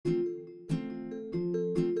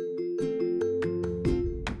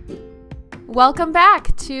Welcome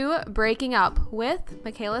back to Breaking Up with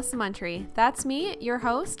Michaela Simuntry. That's me, your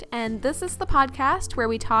host, and this is the podcast where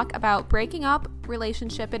we talk about breaking up,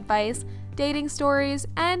 relationship advice, dating stories,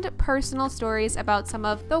 and personal stories about some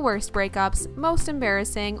of the worst breakups, most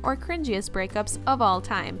embarrassing, or cringiest breakups of all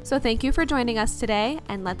time. So thank you for joining us today,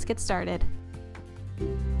 and let's get started.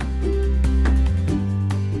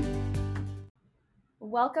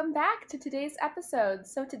 Welcome back to today's episode.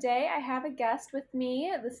 So today I have a guest with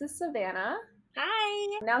me. This is Savannah.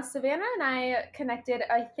 Hi. Now, Savannah and I connected,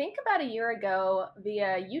 I think, about a year ago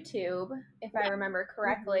via YouTube, if I remember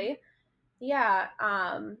correctly.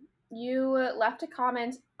 Mm-hmm. You left a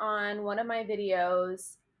comment on one of my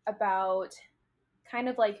videos about kind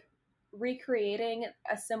of like recreating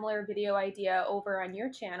a similar video idea over on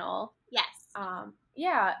your channel. Yes.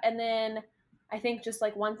 And then I think just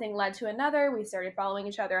like one thing led to another. We started following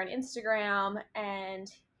each other on Instagram, and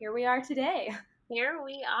here we are today. Here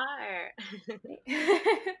we are.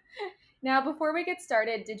 Now, before we get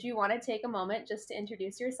started, did you want to take a moment just to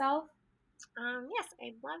introduce yourself? Yes,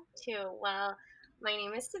 I'd love to. Well, my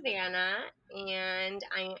name is Savannah, and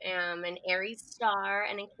I am an Aries star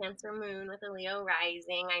and a Cancer moon with a Leo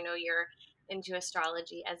rising. I know you're into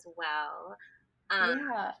astrology as well.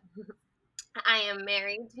 Yeah. I am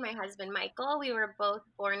married to my husband, Michael. We were both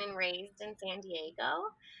born and raised in San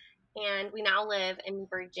Diego, and we now live in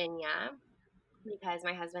Virginia because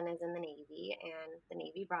my husband is in the Navy, and the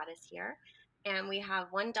Navy brought us here. And we have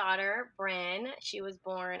one daughter, Bryn. She was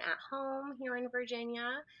born at home here in Virginia.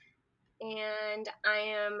 And I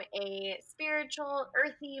am a spiritual,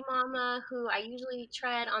 earthy mama who I usually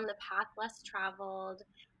tread on the path less traveled.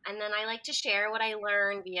 And then I like to share what I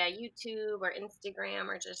learn via YouTube or Instagram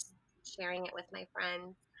or just sharing it with my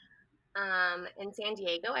friends. In San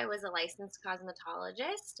Diego, I was a licensed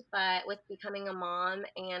cosmetologist, but with becoming a mom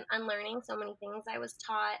and unlearning so many things I was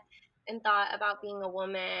taught and thought about being a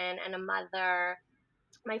woman and a mother,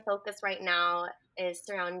 my focus right now is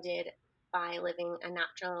surrounded by living a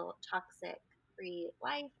natural, toxic-free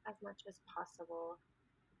life as much as possible.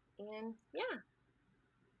 And yeah.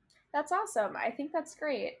 That's awesome. I think that's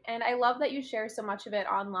great. And I love that you share so much of it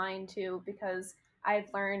online too, because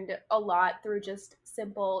I've learned a lot through just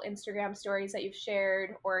simple Instagram stories that you've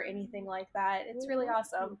shared or anything like that. It's really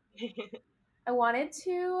awesome. I wanted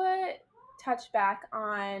to touch back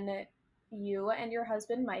on you and your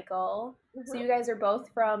husband, Michael. Mm-hmm. So you guys are both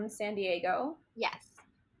from San Diego? Yes.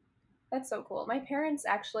 That's so cool. My parents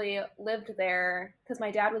actually lived there because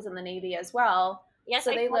my dad was in the Navy as well. Yes,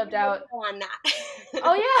 so they lived out on that.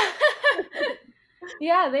 Oh yeah.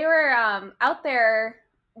 Yeah, they were out there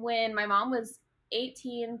when my mom was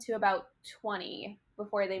 18 to about 20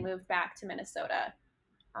 before they moved back to Minnesota.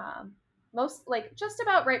 Just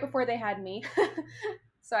about right before they had me.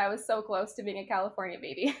 So I was so close to being a California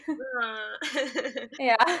baby.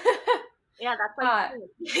 Yeah. Yeah, that's like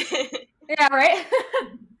yeah, right?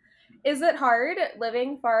 Is it hard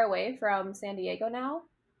living far away from San Diego now?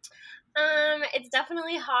 It's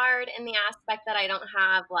definitely hard in the aspect that I don't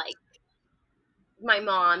have like my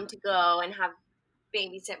mom to go and have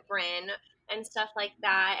babysit Bryn and stuff like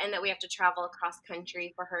that, and that we have to travel across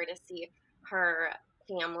country for her to see her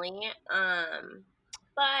family.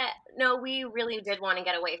 But no, we really did want to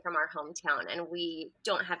get away from our hometown, and we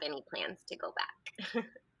don't have any plans to go back.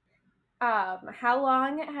 How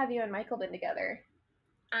long have you and Michael been together?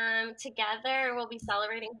 Together, we'll be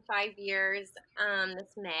celebrating 5 years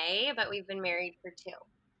this May, but we've been married for 2.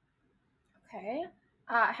 Okay.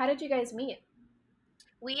 How did you guys meet?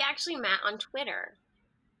 We actually met on Twitter.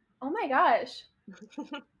 Oh my gosh.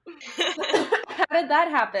 How did that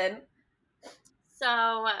happen?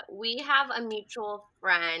 So we have a mutual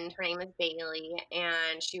friend. Her name is Bailey,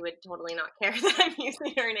 and she would totally not care that I'm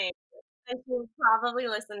using her name. And she would probably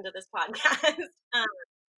listen to this podcast.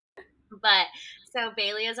 But so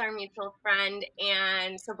Bailey is our mutual friend,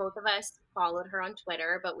 and so both of us followed her on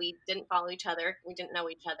Twitter, but we didn't follow each other. We didn't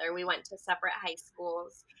know each other. We went to separate high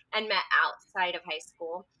schools and met outside of high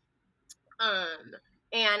school.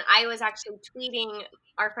 And I was actually tweeting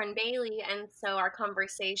our friend Bailey, and so our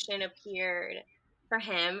conversation appeared for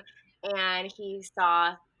him, and he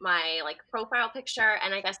saw my like profile picture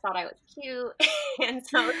and I guess thought I was cute. And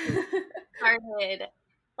so he started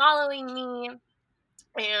following me.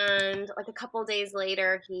 And like a couple days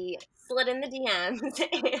later, he slid in the DMs.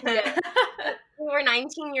 And we were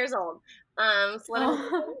 19 years old. Slid in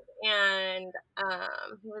the DMs, and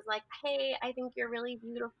he was like, "Hey, I think you're really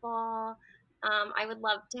beautiful. I would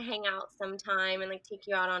love to hang out sometime and like take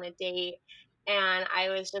you out on a date." And I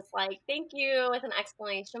was just like, "Thank you," with an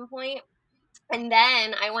exclamation point. And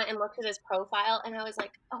then I went and looked at his profile, and I was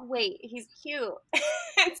like, "Oh wait, he's cute."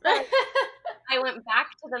 So I went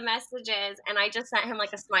back to the messages and I just sent him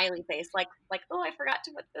like a smiley face, like, oh, I forgot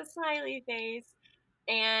to put the smiley face.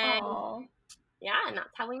 And Oh, yeah, and that's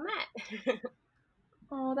how we met.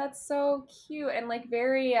 oh, that's so cute and like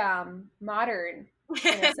very modern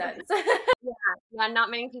in a sense. Yeah, not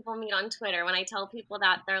many people meet on Twitter. When I tell people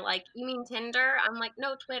that, they're like, "You mean Tinder?" I'm like,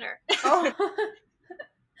 "No, Twitter." Oh,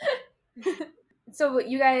 so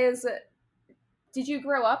you guys, did you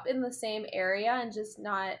grow up in the same area and just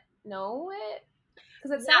not know it?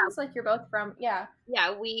 Because it Yeah, sounds like you're both from, yeah.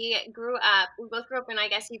 yeah. We both grew up in, I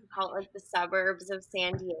guess you could call it like the suburbs of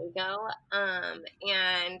San Diego.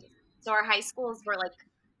 And so our high schools were like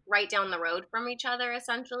right down the road from each other,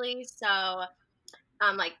 essentially. So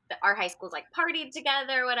like our high schools like partied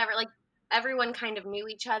together, whatever. Like everyone kind of knew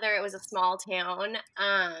each other. It was a small town,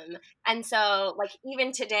 and so like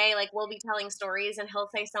even today, like we'll be telling stories, and he'll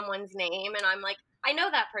say someone's name, and I'm like, I know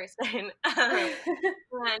that person.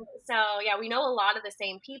 And so yeah, we know a lot of the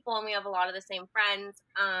same people, and we have a lot of the same friends,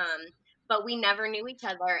 but we never knew each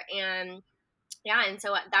other, and yeah, and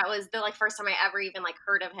so that was the like first time I ever even like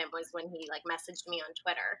heard of him was when he like messaged me on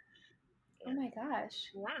Twitter. Oh my gosh.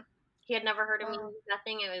 Yeah. He had never heard of me, Wow.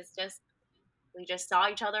 nothing. It was just, we just saw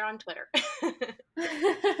each other on Twitter.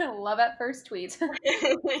 Love at first tweet.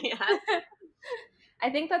 Yeah. I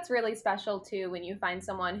think that's really special too when you find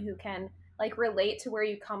someone who can like relate to where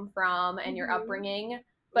you come from and your Hmm. upbringing, Yeah.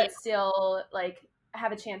 but still like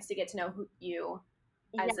have a chance to get to know you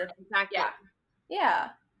Yeah, as if, exactly. yeah. Yeah.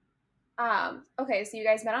 Okay, so you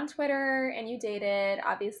guys met on Twitter and you dated.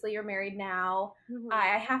 Obviously, you're married now. Hmm.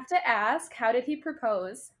 I have to ask, how did he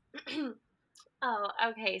propose? Oh,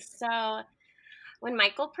 okay. So when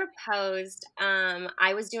Michael proposed,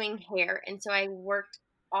 I was doing hair, and so I worked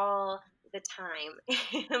all the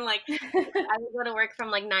time. And like I would go to work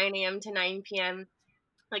from like 9 a.m. to 9 p.m.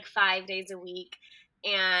 like 5 days a week.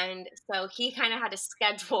 And so he kind of had to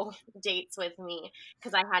schedule dates with me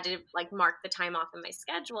because I had to like mark the time off in my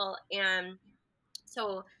schedule. And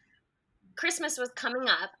so Christmas was coming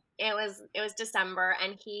up. It was December,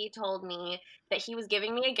 and he told me that he was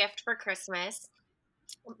giving me a gift for Christmas,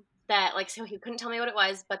 that like, so he couldn't tell me what it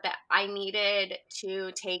was, but that I needed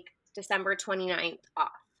to take December 29th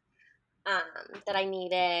off. That I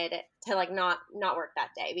needed to like not work that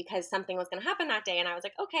day because something was going to happen that day, and I was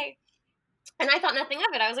like, okay. And I thought nothing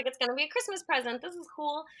of it. I was like, it's going to be a Christmas present. This is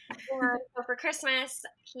cool. And so for Christmas,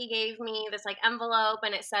 he gave me this like envelope,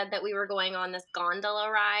 and it said that we were going on this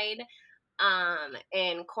gondola ride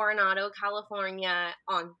in Coronado, California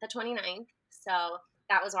on the 29th. So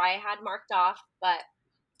that was why I had marked off, but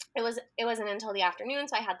it wasn't until the afternoon,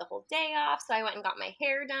 so I had the whole day off. So I went and got my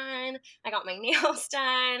hair done. I got my nails done.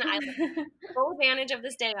 I took full advantage of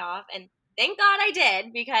this day off, and thank God I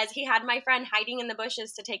did because he had my friend hiding in the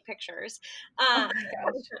bushes to take pictures. Oh Uh,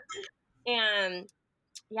 my gosh. and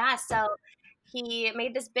yeah, so he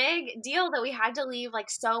made this big deal that we had to leave like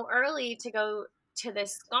so early to go to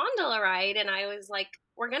this gondola ride, and I was like,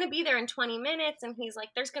 we're going to be there in 20 minutes, and he's like,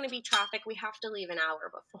 there's going to be traffic, we have to leave an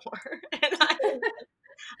hour before. And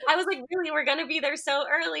I was like, really, we're going to be there so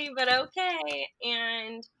early, but okay.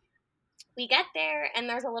 And we get there, and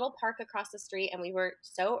there's a little park across the street, and we were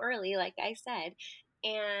so early, like I said.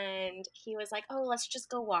 And he was like, oh, let's just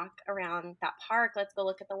go walk around that park, let's go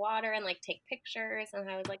look at the water and like take pictures. And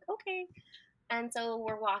I was like, okay. And so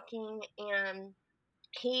we're walking, and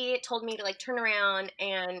he told me to like turn around,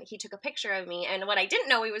 and he took a picture of me. And what I didn't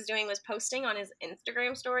know he was doing was posting on his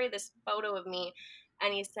Instagram story this photo of me,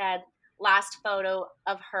 and he said, last photo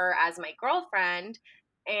of her as my girlfriend.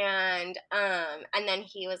 And then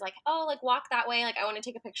he was like, oh, like walk that way, like I want to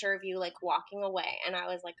take a picture of you like walking away. And I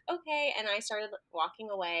was like, okay. And I started walking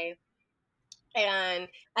away, and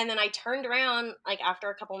then I turned around like after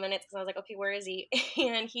a couple minutes because I was like, okay, where is he?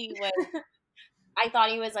 And I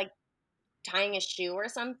thought he was like tying his shoe or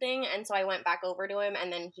something. And so I went back over to him,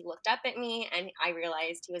 and then he looked up at me, and I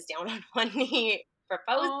realized he was down on one knee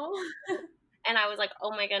proposing. Oh. And I was like,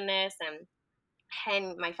 oh my goodness.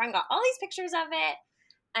 And my friend got all these pictures of it.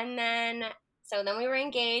 And then, so then we were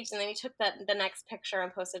engaged, and then he took the next picture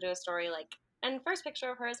and posted to a story like, and first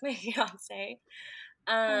picture of her is my fiance.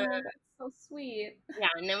 Um, Oh, that's so sweet. yeah,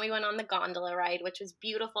 and then we went on the gondola ride, which was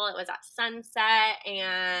beautiful. It was at sunset,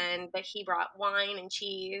 and but he brought wine and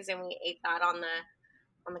cheese, and we ate that on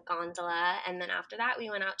the gondola. And then after that, we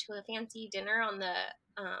went out to a fancy dinner on the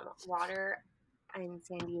water in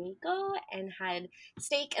San Diego and had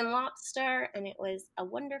steak and lobster, and it was a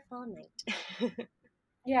wonderful night.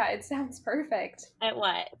 Yeah, it sounds perfect. It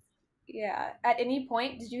was. Yeah. At any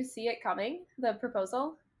point, did you see it coming, the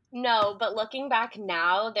proposal? No, but looking back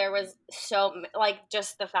now, there was so like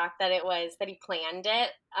just the fact that it was that he planned it.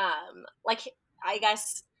 Like I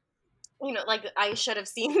guess like I should have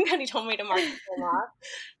seen that he told me to mark the time off.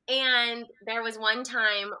 And there was one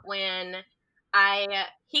time when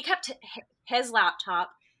he kept his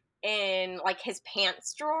laptop in like his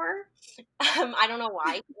pants drawer. I don't know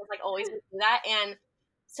why. He was like always would do that. And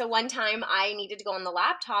so one time I needed to go on the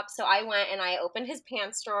laptop, so I went and I opened his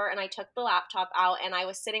pants drawer and I took the laptop out and I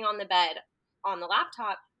was sitting on the bed on the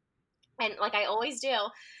laptop and like I always do.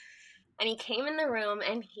 And he came in the room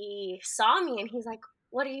and he saw me and he's like,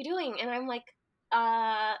 "What are you doing?" And I'm like,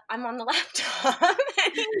 I'm on the laptop."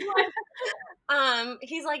 And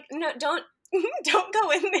he's like, "No, don't don't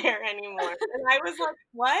go in there anymore." And I was like,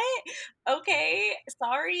 "What? Okay,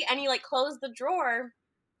 sorry." And he like closed the drawer.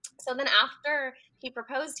 So then after he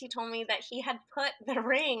proposed, he told me that he had put the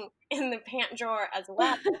ring in the pant drawer as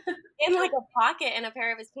well, in like a pocket in a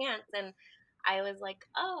pair of his pants. And I was like,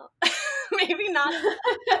 "Oh, maybe not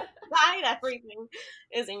hide everything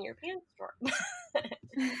is in your pants drawer."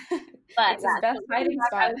 But It's his yeah, best so hiding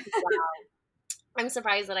spot. I'm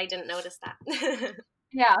surprised that I didn't notice that.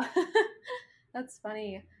 Yeah. That's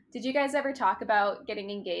funny. Did you guys ever talk about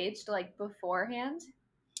getting engaged like beforehand?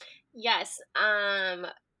 Yes.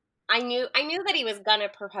 I knew that he was gonna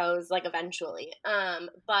propose like eventually.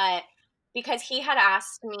 But because he had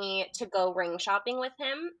asked me to go ring shopping with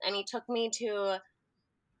him and he took me to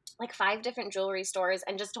like 5 different jewelry stores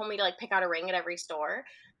and just told me to like pick out a ring at every store.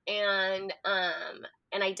 And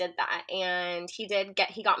I did that and he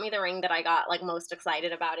got me the ring that I got like most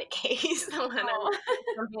excited about at Case when I was Oh.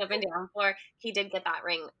 jumping up and down for. He did get that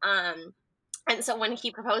ring. And so when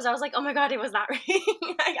he proposed, I was like, "Oh my god, it was that ring!"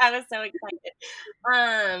 Like, I was so excited.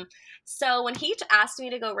 So when he asked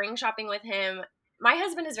me to go ring shopping with him, my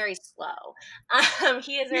husband is very slow.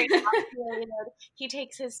 He is very calculated. He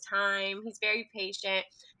takes his time. He's very patient.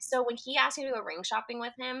 So when he asked me to go ring shopping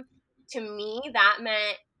with him, to me that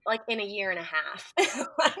meant like in a year and a half.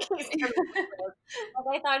 Like he's gonna propose.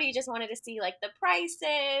 Like I thought he just wanted to see like the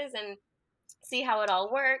prices and see how it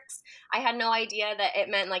all works. I had no idea that it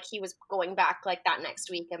meant like he was going back like that next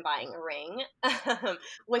week and buying a ring,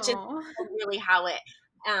 which is Oh. really how it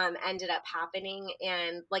ended up happening.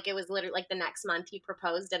 And like it was literally like the next month he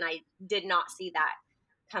proposed, and I did not see that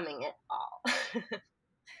coming at all.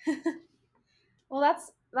 Well,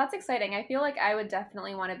 that's exciting. I feel like I would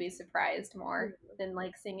definitely want to be surprised more than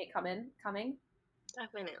like seeing it coming.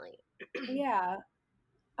 Definitely. Yeah.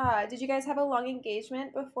 Did you guys have a long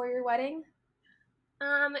engagement before your wedding?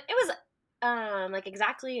 It was like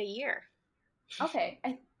exactly a year. Okay.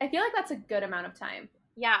 I feel like that's a good amount of time.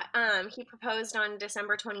 Yeah, he proposed on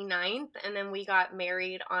December 29th, and then we got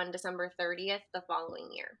married on December 30th the following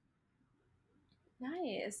year.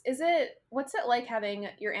 Nice. What's it like having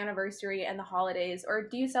your anniversary and the holidays, or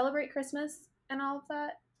do you celebrate Christmas and all of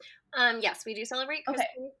that? Yes, we do celebrate Okay.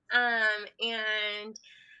 Christmas.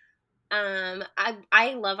 And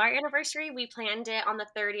I love our anniversary. We planned it on the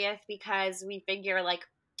 30th because we figure like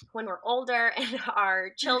when we're older and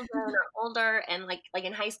our children are older and like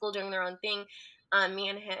in high school doing their own thing, me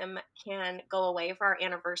and him can go away for our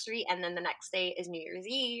anniversary, and then the next day is New Year's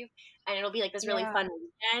Eve, and it'll be like this really Yeah. fun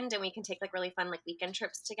weekend, and we can take like really fun like weekend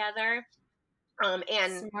trips together.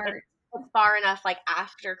 And Smart. it's far enough like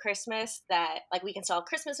after Christmas that like we can still have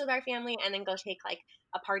Christmas with our family and then go take like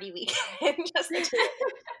a party weekend just the two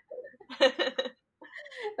of us.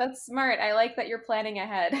 That's smart. I like that you're planning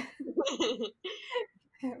ahead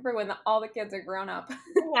for when all the kids are grown up.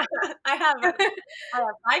 Yeah, I have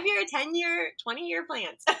 5-year, 10-year, 20-year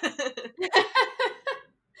plans.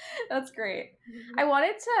 That's great. I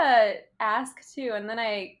wanted to ask too, and then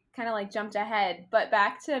I kind of like jumped ahead, but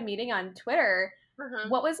back to meeting on Twitter. Uh-huh.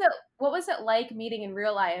 What was it like meeting in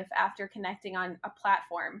real life after connecting on a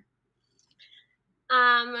platform?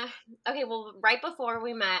 Um, okay, well, right before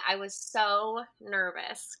we met, I was so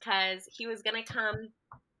nervous because he was gonna come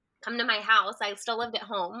to my house. I still lived at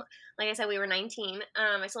home. Like I said, we were 19.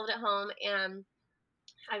 I still lived at home, and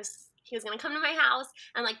he was gonna come to my house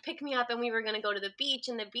and like pick me up, and we were gonna go to the beach,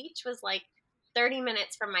 and the beach was like 30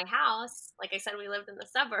 minutes from my house. Like I said, we lived in the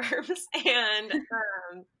suburbs, and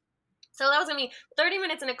so that was gonna be 30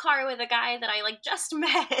 minutes in a car with a guy that I like just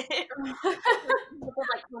met.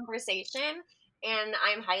 Like conversation. And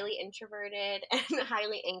I'm highly introverted and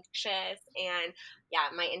highly anxious, and yeah,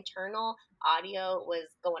 my internal audio was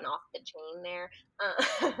going off the chain there.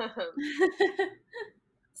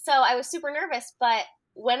 So I was super nervous, but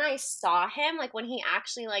when I saw him, like when he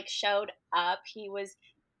actually like showed up, it was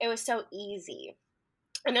so easy.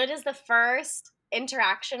 And it is the first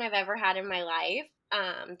interaction I've ever had in my life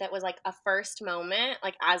that was like a first moment,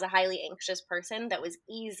 like as a highly anxious person, that was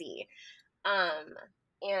easy.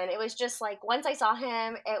 And it was just like, once I saw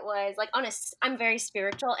him, it was like I'm very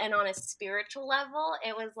spiritual, and on a spiritual level,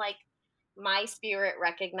 it was like my spirit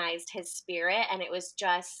recognized his spirit, and it was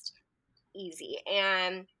just easy.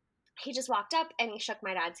 And he just walked up and he shook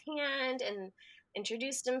my dad's hand and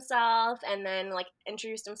introduced himself, and then like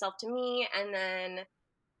introduced himself to me, and then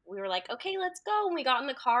we were like, okay, let's go. And we got in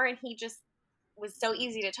the car, and he just was so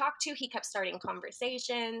easy to talk to. He kept starting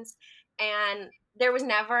conversations, and there was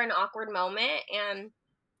never an awkward moment, and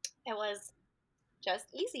it was just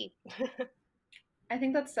easy. I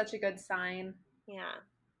think that's such a good sign. Yeah.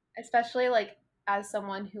 Especially like as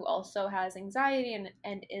someone who also has anxiety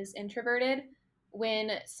and is introverted,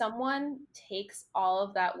 when someone takes all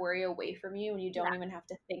of that worry away from you and you don't even have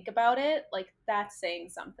to think about it, like that's saying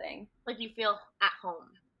something. Like you feel at home.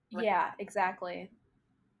 Yeah, exactly.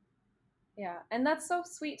 Yeah, and that's so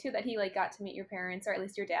sweet too that he like got to meet your parents, or at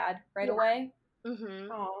least your dad, right away.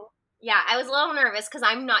 Mm-hmm. Oh. Yeah, I was a little nervous because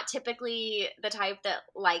I'm not typically the type that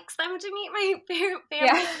likes them to meet my family.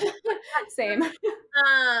 Yeah, same.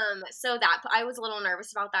 So that I was a little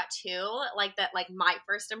nervous about that too. Like that, like my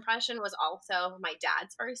first impression was also my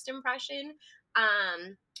dad's first impression.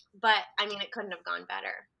 But I mean, it couldn't have gone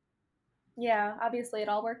better. Yeah, obviously it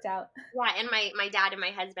all worked out. Yeah, and my dad and my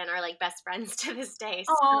husband are like best friends to this day.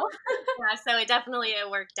 So, Oh. yeah, so it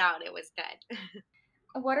worked out. It was good.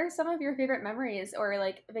 What are some of your favorite memories or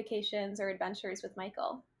like vacations or adventures with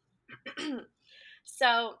Michael?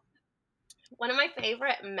 So, one of my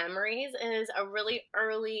favorite memories is a really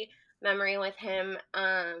early memory with him.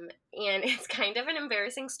 And it's kind of an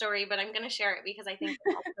embarrassing story, but I'm going to share it because I think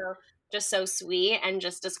it's also just so sweet and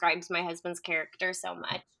just describes my husband's character so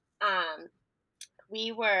much.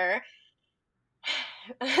 We were,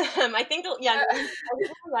 I think,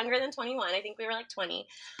 younger than 21. I think we were like 20.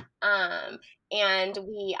 And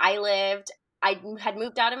I had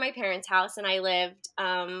moved out of my parents' house, and I lived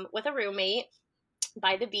with a roommate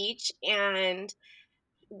by the beach, and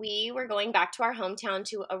we were going back to our hometown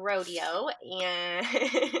to a rodeo, and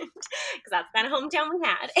because that's the kind of hometown we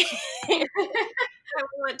had. And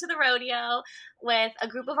we went to the rodeo with a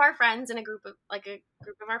group of our friends and a group of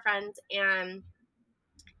our friends, and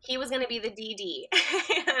he was going to be the DD.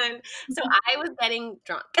 And so I was getting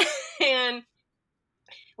drunk, and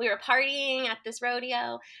we were partying at this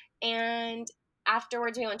rodeo, and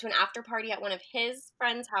afterwards we went to an after party at one of his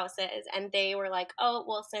friends' houses, and they were like, oh,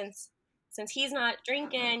 well, since he's not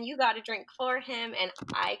drinking, you got to drink for him. And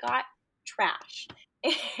I got trashed.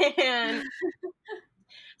 And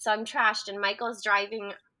so I'm trashed, and Michael's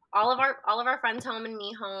driving all of our friends home and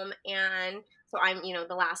me home, and so I'm,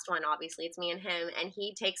 the last one. Obviously, it's me and him, and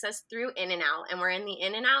he takes us through In-N-Out, and we're in the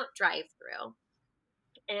In-N-Out drive-through,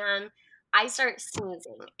 and I start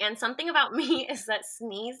sneezing. And something about me is that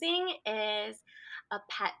sneezing is a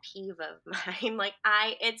pet peeve of mine.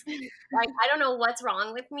 It's like, I don't know what's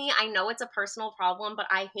wrong with me. I know it's a personal problem, but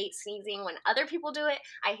I hate sneezing when other people do it.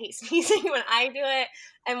 I hate sneezing when I do it.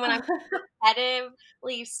 And when I'm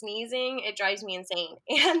repetitively sneezing, it drives me insane.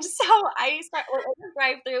 And so we're in the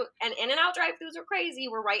drive-through, and In-N-Out drive-throughs are crazy.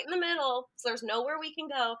 We're right in the middle, so there's nowhere we can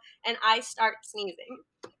go. And I start sneezing.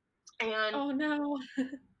 And oh no.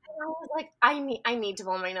 I was like, I need to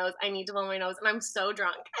blow my nose. I need to blow my nose. And I'm so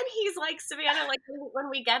drunk. And he's like, Savannah, like when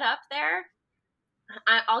we get up there,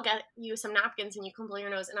 I'll get you some napkins and you can blow your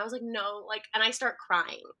nose. And I was like, no, and I start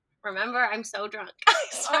crying. Remember, I'm so drunk. I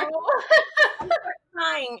start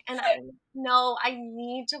crying. And I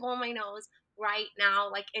need to blow my nose right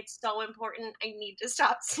now. Like, it's so important. I need to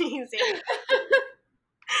stop sneezing.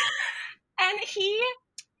 And he,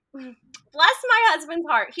 bless my husband's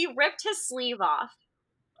heart, he ripped his sleeve off.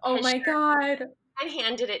 Oh my God. And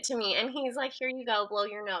handed it to me, and he's like, here you go, blow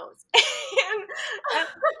your nose. and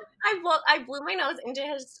I blew my nose into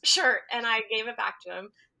his shirt, and I gave it back to him,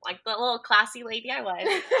 like the little classy lady I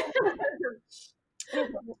was.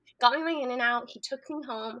 Got me my In-N-Out. He took me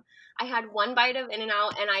home. I had one bite of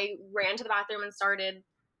In-N-Out, and I ran to the bathroom and started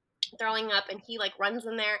throwing up, and he runs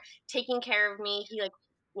in there taking care of me. He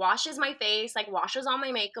washes my face, washes all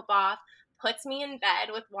my makeup off, puts me in bed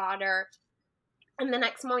with water. And the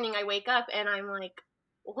next morning I wake up and I'm like,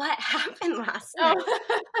 what happened last night?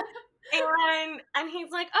 And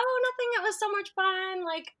he's like, oh, nothing. It was so much fun.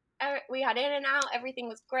 We had In-N-Out. Everything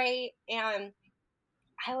was great. And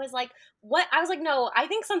I was like, what? I was like, no, I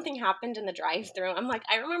think something happened in the drive-thru. I'm like,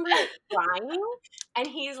 I remember crying. And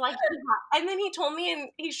he's like, and then he told me,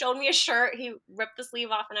 and he showed me a shirt. He ripped the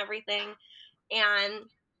sleeve off and everything. And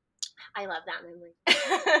I love that memory.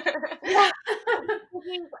 Yeah.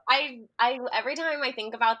 I every time I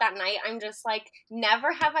think about that night, I'm just like,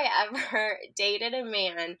 never have I ever dated a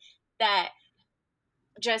man that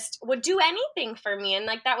just would do anything for me. And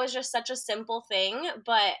like, that was just such a simple thing,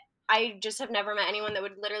 but I just have never met anyone that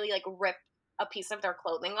would literally like rip a piece of their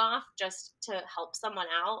clothing off just to help someone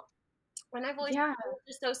out. And I've always Yeah. thought it was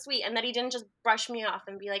just so sweet. And that he didn't just brush me off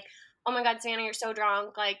and be like, oh my God, Savannah, you're so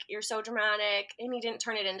drunk. Like, you're so dramatic. And he didn't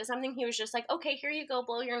turn it into something. He was just like, okay, here you go,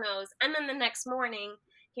 blow your nose. And then the next morning,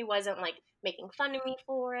 he wasn't like making fun of me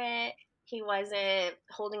for it. He wasn't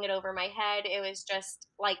holding it over my head. It was just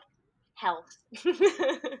like health.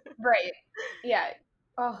 Right. Yeah.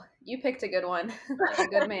 Oh, you picked a good one. A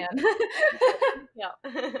good man.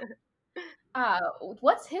 Yeah. uh,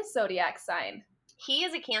 what's his zodiac sign? He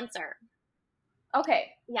is a Cancer. Okay.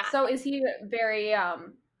 Yeah. So is he very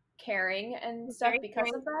caring and He's stuff very because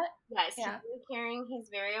caring. of that? Yes, he's Yeah. very caring. He's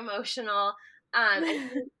very emotional.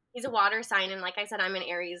 And he's a water sign, and like I said, I'm an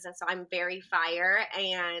Aries, and so I'm very fire.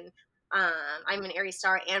 And I'm an Aries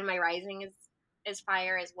star, and my rising is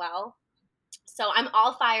fire as well. So I'm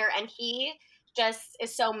all fire, and he just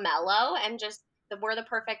is so mellow, and just we're the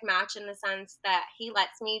perfect match in the sense that he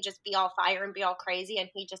lets me just be all fire and be all crazy, and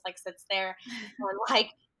he just like sits there and like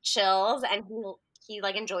chills, and he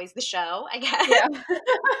like enjoys the show, I guess. Yeah.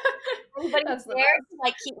 But he's That's the there to best.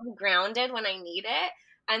 like keep me grounded when I need it.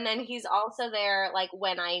 And then he's also there like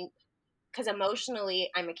because emotionally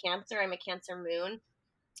I'm a Cancer moon.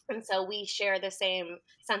 And so we share the same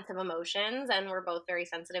sense of emotions, and we're both very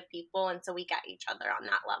sensitive people. And so we get each other on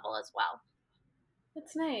that level as well.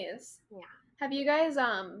 That's nice. Yeah. Have you guys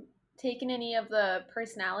taken any of the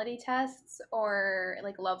personality tests or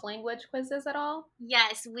like love language quizzes at all?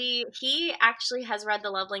 Yes, he actually has read the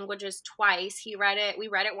love languages twice. We read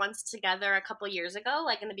it once together a couple years ago,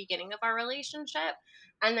 like in the beginning of our relationship.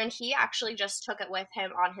 And then he actually just took it with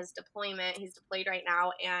him on his deployment. He's deployed right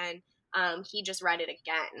now, and he just read it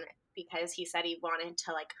again because he said he wanted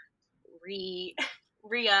to like re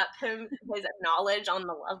re up his knowledge on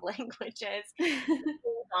the love languages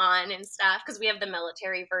on and stuff, because we have the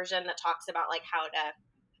military version that talks about like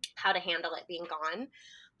how to handle it being gone.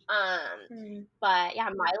 Hmm. But yeah,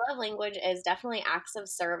 my love language is definitely acts of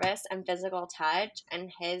service and physical touch,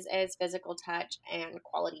 and his is physical touch and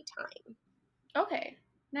quality time. Okay,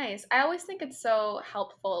 nice. I always think it's so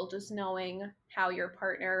helpful just knowing how your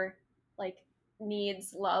partner like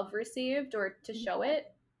needs love received or to show it.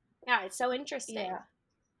 Yeah, it's so interesting. Yeah,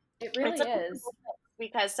 it It's really such a is. simple fix,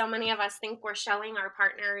 because so many of us think we're showing our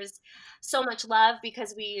partners so much love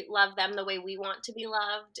because we love them the way we want to be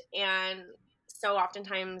loved. And so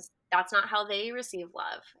oftentimes that's not how they receive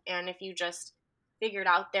love. And if you just figured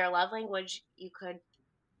out their love language, you could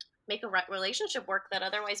make a relationship work that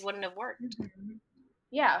otherwise wouldn't have worked. Mhm.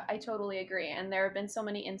 Yeah, I totally agree. And there have been so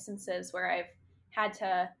many instances where I've had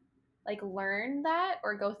to like learn that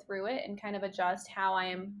or go through it and kind of adjust how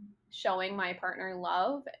I'm showing my partner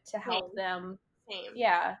love to help Same, them. same.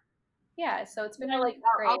 Yeah. Yeah, so it's been Then really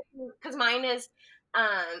great. because mine is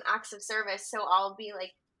acts of service, so I'll be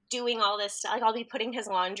like doing all this stuff. Like I'll be putting his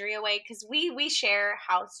laundry away, because we share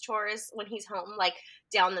house chores when he's home, like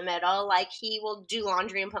down the middle. Like he will do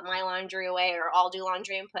laundry and put my laundry away, or I'll do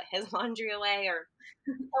laundry and put his laundry away, or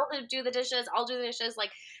he'll do the dishes, I'll do the dishes.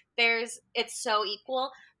 Like it's so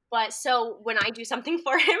equal. But so when I do something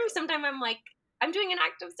for him, sometimes I'm like, I'm doing an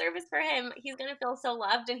act of service for him. He's gonna feel so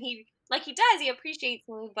loved, and he does. He appreciates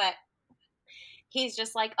me, but he's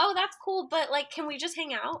just like, oh, that's cool, but like, can we just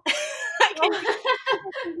hang out? Can we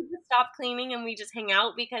just stop cleaning and we just hang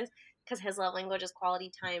out, because his love language is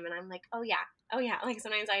quality time. And I'm like, oh yeah, oh yeah. Like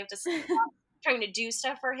sometimes I have to stop trying to do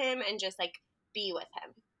stuff for him and just like be with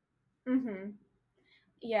him. Mhm.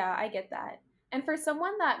 Yeah, I get that. And for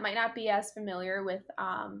someone that might not be as familiar with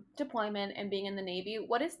deployment and being in the Navy,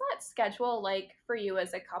 what is that schedule like for you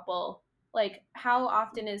as a couple? Like, how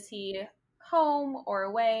often is he home or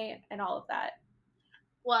away and all of that?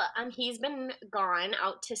 Well, he's been gone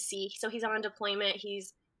out to sea, so he's on deployment.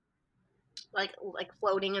 He's like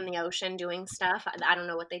floating in the ocean doing stuff. I don't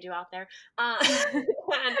know what they do out there.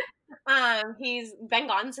 And he's been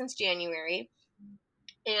gone since January,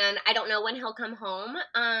 and I don't know when he'll come home.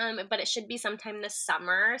 But it should be sometime this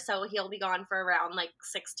summer. So he'll be gone for around like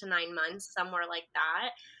 6 to 9 months, somewhere like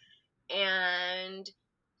that. And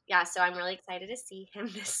yeah, so I'm really excited to see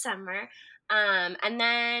him this summer. And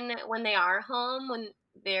then when they are home, when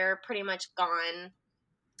they're pretty much gone,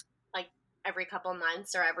 like every couple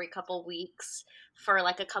months or every couple weeks for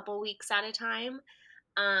like a couple weeks at a time.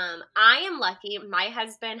 I am lucky. My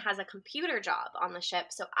husband has a computer job on the ship,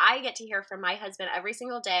 so I get to hear from my husband every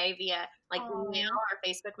single day via like email Oh. or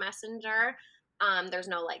Facebook Messenger. There's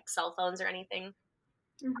no like cell phones or anything,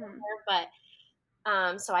 Mhm. but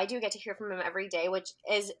so I do get to hear from him every day, which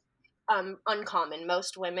is uncommon.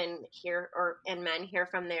 Most women hear and men hear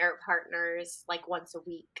from their partners like once a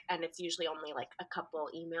week, and it's usually only like a couple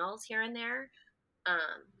emails here and there.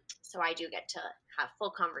 Um, so I do get to have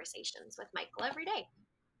full conversations with Michael every day.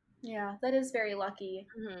 Yeah, that is very lucky.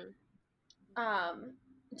 Mm-hmm. Um,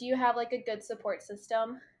 do you have like a good support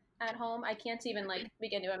system at home? I can't even like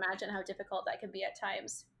begin to imagine how difficult that can be at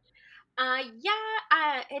times.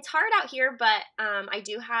 It's hard out here, but I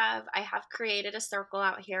have created a circle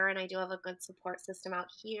out here, and I do have a good support system out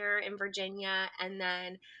here in Virginia. And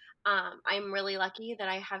then I'm really lucky that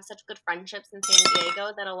I have such good friendships in San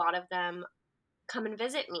Diego that a lot of them come and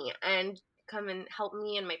visit me and come and help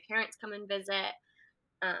me, and my parents come and visit.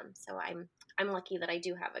 So I'm lucky that I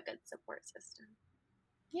do have a good support system.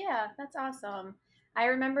 Yeah, that's awesome. I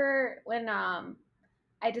remember when I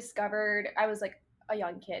was like a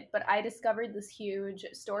young kid, but I discovered this huge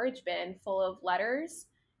storage bin full of letters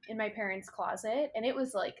in my parents' closet, and it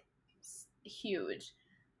was like huge.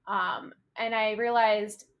 And I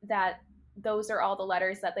realized that those are all the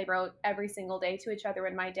letters that they wrote every single day to each other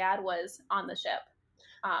when my dad was on the ship.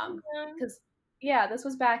 Because yeah, this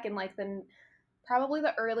was back in like the probably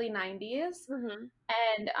the early 90s. Mm-hmm.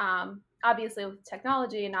 And obviously, with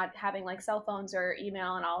technology and not having like cell phones or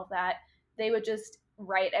email and all of that, they would just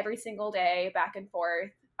write every single day back and forth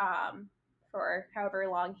for however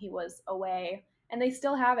long he was away. And they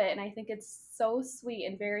still have it. And I think it's so sweet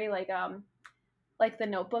and very like the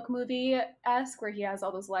Notebook movie esque where he has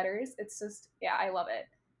all those letters. It's just, yeah, I love it.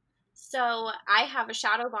 So I have a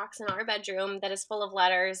shadow box in our bedroom that is full of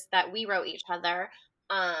letters that we wrote each other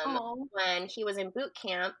Oh, when he was in boot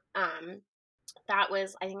camp. That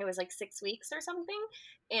was, I think it was like 6 weeks or something,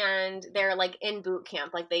 and they're like in boot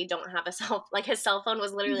camp, like they don't have a like his cell phone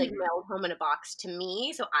was literally like mailed home in a box to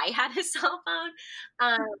me, so I had his cell phone.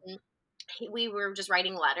 We were just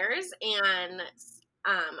writing letters, and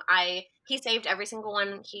he saved every single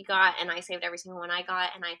one he got, and I saved every single one I got,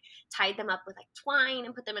 and I tied them up with like twine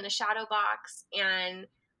and put them in a shadow box. And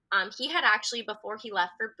he had actually, before he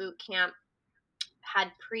left for boot camp,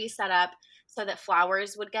 had pre-set up so that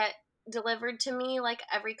flowers would get delivered to me like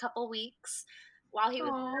every couple weeks while he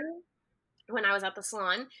was when I was at the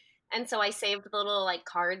salon. And so I saved the little like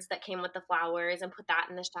cards that came with the flowers and put that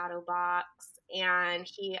in the shadow box. And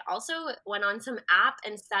he also went on some app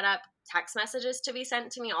and set up text messages to be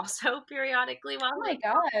sent to me also periodically while oh my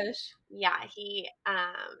gosh. yeah, he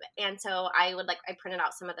and so I printed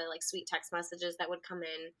out some of the like sweet text messages that would come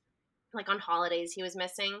in like on holidays he was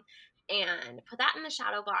missing, and put that in the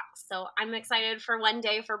shadow box. So I'm excited for one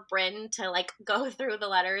day for Bryn to like go through the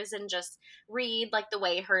letters and just read like the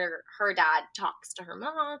way her dad talks to her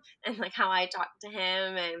mom, and like how I talk to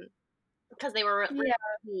him, and because they were really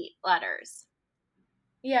sweet letters.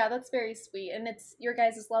 Yeah, that's very sweet. And it's your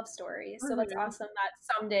guys' love story. So that's awesome that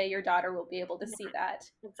someday your daughter will be able to see that.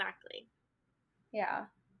 Exactly. Yeah.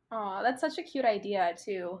 Oh, that's such a cute idea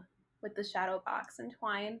too, with the shadow box and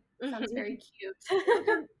twine. Sounds very cute.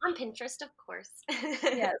 On Pinterest, of course.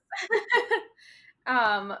 Yes.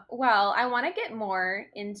 Well, I want to get more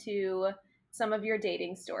into some of your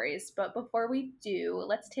dating stories, but before we do,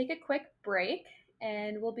 let's take a quick break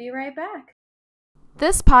and we'll be right back.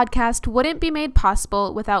 This podcast wouldn't be made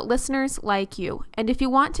possible without listeners like you. And if you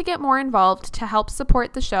want to get more involved to help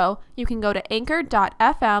support the show, you can go to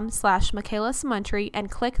anchor.fm/Michaela Cimentri and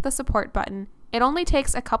click the support button. It only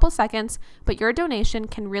takes a couple seconds, but your donation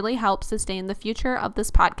can really help sustain the future of this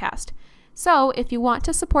podcast. So if you want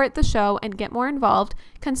to support the show and get more involved,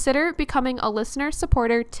 consider becoming a listener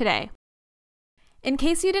supporter today. In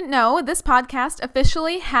case you didn't know, this podcast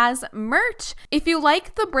officially has merch. If you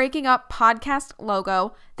like the Breaking Up podcast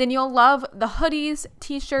logo, then you'll love the hoodies,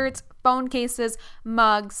 t-shirts, phone cases,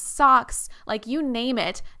 mugs, socks, like you name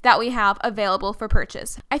it, that we have available for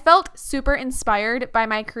purchase. I felt super inspired by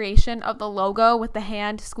my creation of the logo with the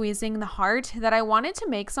hand squeezing the heart that I wanted to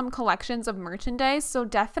make some collections of merchandise, so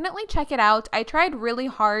definitely check it out. I tried really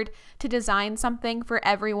hard to design something for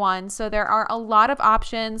everyone, so there are a lot of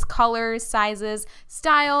options, colors, sizes,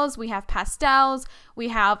 styles. We have pastels. We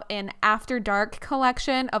have an After Dark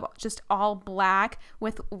collection of just all black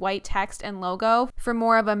with white text and logo for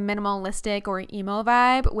more of a minimalistic or emo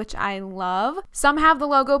vibe, which I love. Some have the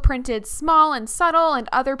logo printed small and subtle, and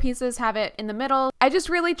other pieces have it in the middle. I just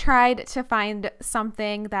really tried to find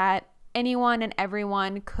something that anyone and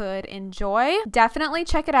everyone could enjoy. Definitely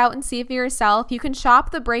check it out and see for yourself. You can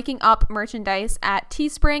shop the Breaking Up merchandise at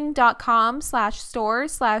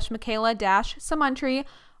teespring.com/store/Michaela-Samuntry.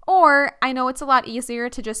 Or I know it's a lot easier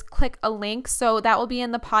to just click a link, so that will be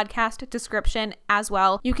in the podcast description as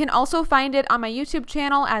well. You can also find it on my YouTube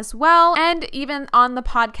channel as well, and even on the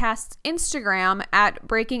podcast's Instagram at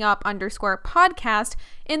breakingup_podcast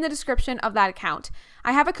in the description of that account.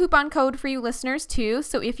 I have a coupon code for you listeners too,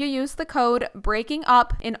 so if you use the code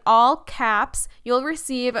BREAKINGUP in all caps, you'll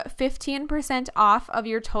receive 15% off of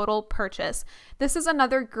your total purchase. This is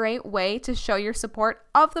another great way to show your support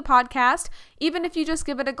of the podcast. Even if you just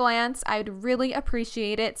give it a glance, I'd really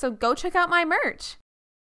appreciate it, so go check out my merch.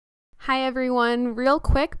 Hi everyone, real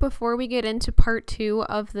quick before we get into part 2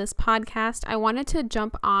 of this podcast, I wanted to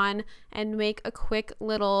jump on and make a quick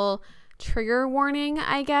little trigger warning,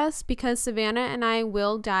 I guess, because Savannah and I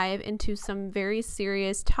will dive into some very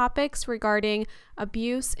serious topics regarding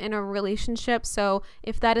abuse in a relationship. So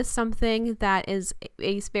if that is something that is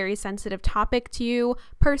a very sensitive topic to you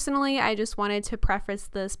personally, I just wanted to preface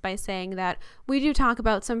this by saying that we do talk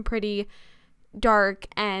about some pretty dark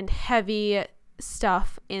and heavy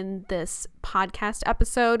stuff in this podcast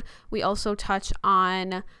episode. We also touch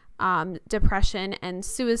on depression and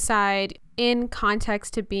suicide in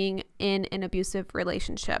context to being in an abusive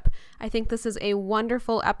relationship. I think this is a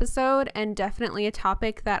wonderful episode and definitely a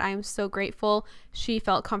topic that I'm so grateful she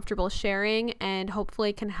felt comfortable sharing and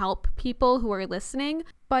hopefully can help people who are listening.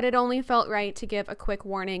 But it only felt right to give a quick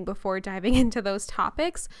warning before diving into those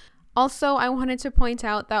topics. Also, I wanted to point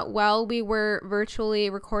out that while we were virtually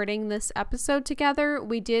recording this episode together,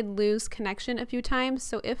 we did lose connection a few times.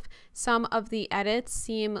 So if some of the edits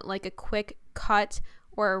seem like a quick cut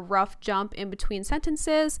or a rough jump in between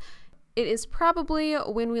sentences, it is probably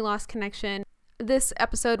when we lost connection. This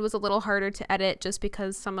episode was a little harder to edit just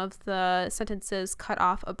because some of the sentences cut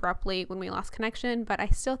off abruptly when we lost connection, but I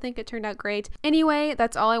still think it turned out great. Anyway,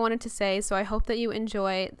 that's all I wanted to say, so I hope that you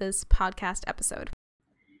enjoy this podcast episode.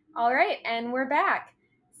 All right, and we're back.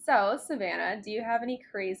 So, Savannah, do you have any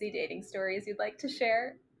crazy dating stories you'd like to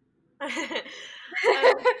share? Do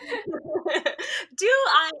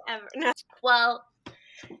I ever? No. Well,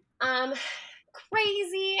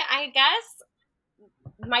 crazy, I guess.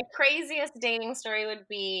 My craziest dating story would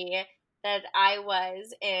be that I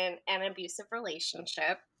was in an abusive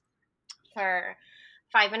relationship for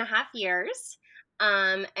 5.5 years.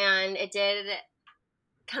 And it did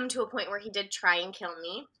come to a point where he did try and kill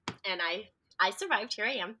me, and I survived. Here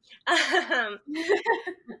I am.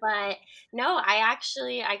 But no, I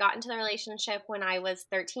got into the relationship when I was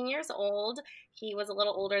 13 years old. He was a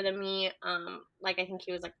little older than me. Like I think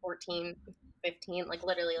he was like 14, 15, like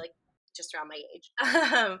literally like just around my age.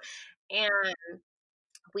 And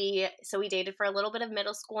we dated for a little bit of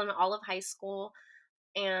middle school and all of high school,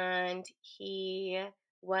 and he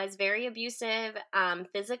was very abusive.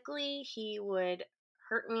 Physically, he would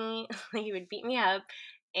hurt me, he would beat me up,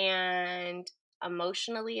 and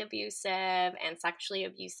emotionally abusive and sexually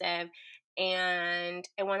abusive. And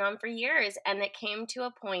it went on for years, and it came to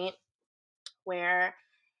a point where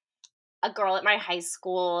a girl at my high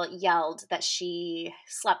school yelled that she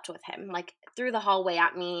slept with him, like through the hallway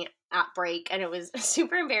at me at break, and it was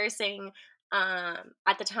super embarrassing.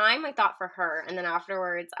 At the time, I thought for her, and then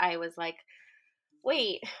afterwards, I was like,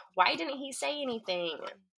 wait, why didn't he say anything?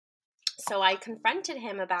 So I confronted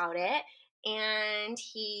him about it, and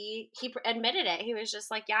he admitted it. He was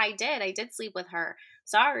just like, yeah, I did sleep with her.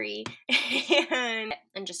 Sorry. and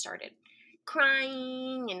just started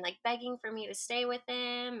crying and like begging for me to stay with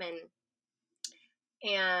him,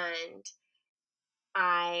 and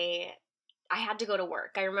I had to go to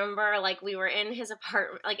work. I remember like we were in his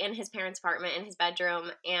apartment, like in his parents' apartment in his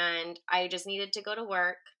bedroom, and I just needed to go to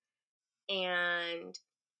work. And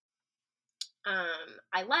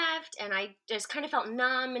I left, and I just kind of felt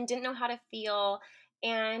numb and didn't know how to feel.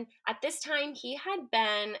 And at this time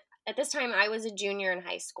I was a junior in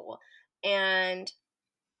high school, and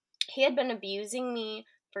he had been abusing me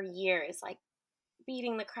for years, like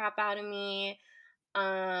beating the crap out of me,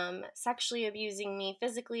 sexually abusing me,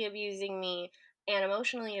 physically abusing me, and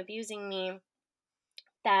emotionally abusing me,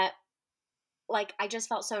 that like I just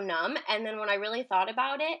felt so numb. And then when I really thought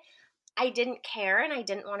about it, I didn't care, and I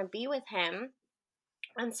didn't want to be with him.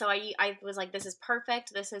 And so I was like, this is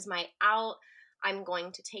perfect. This is my out. I'm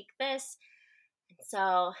going to take this. And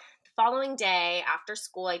so the following day after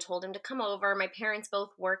school, I told him to come over. My parents both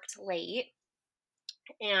worked late,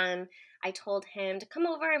 and I told him to come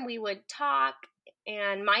over and we would talk.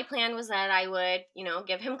 And my plan was that I would,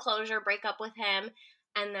 give him closure, break up with him,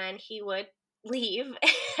 and then he would leave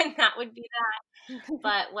and that would be that.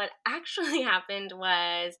 But what actually happened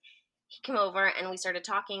was he came over and we started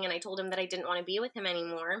talking, and I told him that I didn't want to be with him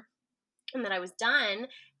anymore and that I was done.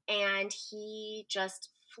 And he just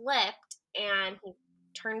flipped and he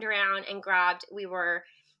turned around and grabbed, we were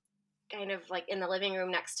kind of like in the living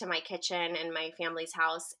room next to my kitchen in my family's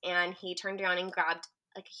house, and he turned around and grabbed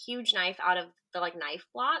like a huge knife out of the like knife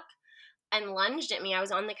block and lunged at me. I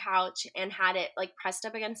was on the couch and had it like pressed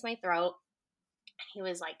up against my throat. He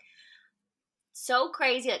was like so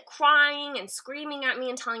crazy, like crying and screaming at me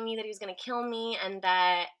and telling me that he was going to kill me, and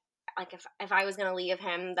that like if I was going to leave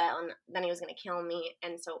him, then he was going to kill me.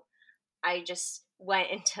 And so I just went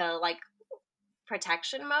into like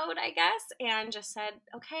protection mode, I guess, and just said,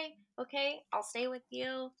 okay, I'll stay with you.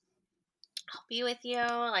 I'll be with you.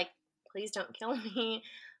 Like, please don't kill me.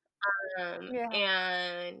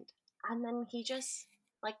 Yeah. And then he just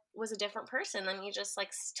like was a different person. Then he just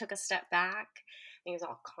like took a step back and he was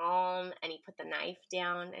all calm and he put the knife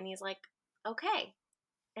down and he's like, okay.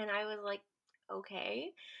 And I was like,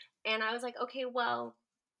 okay. And I was like, okay, well,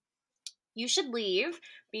 you should leave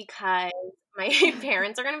because my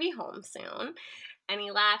parents are going to be home soon. And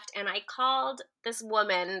he left, and I called this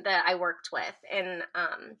woman that I worked with in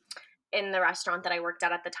the restaurant that I worked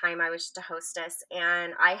at the time. I was just a hostess,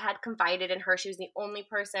 and I had confided in her. She was the only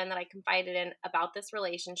person that I confided in about this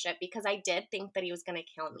relationship because I did think that he was going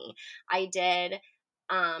to kill me. I did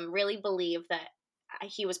really believe that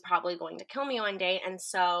he was probably going to kill me one day, and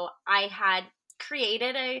so I had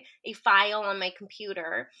created a file on my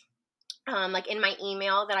computer, like in my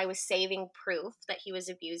email, that I was saving proof that he was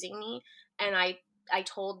abusing me. And I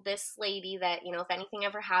told this lady that, you know, if anything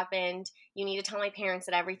ever happened, you need to tell my parents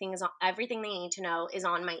that everything they need to know is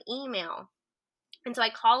on my email. And so I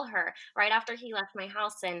call her right after he left my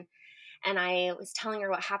house, and I was telling her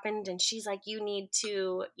what happened, and she's like, you need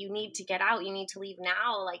to get out. You need to leave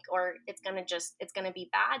now, like, or it's going to be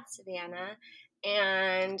bad, Savannah.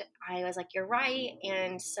 And I was like, you're right.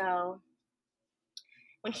 And so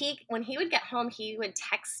when he would get home, he would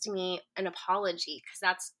text me an apology,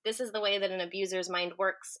 because this is the way that an abuser's mind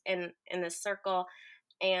works in this circle.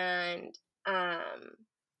 And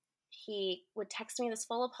he would text me this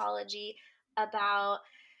full apology about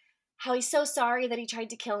how he's so sorry that he tried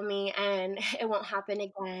to kill me and it won't happen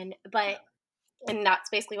again. And that's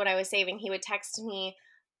basically what I was saving. He would text me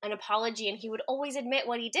an apology and he would always admit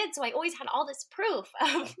what he did. So I always had all this proof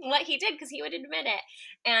of what he did because he would admit it.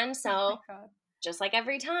 And so just like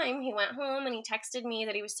every time, he went home and he texted me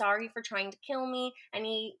that he was sorry for trying to kill me, and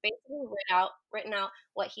he basically written out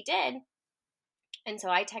what he did. And so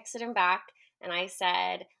I texted him back and I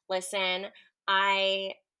said, listen,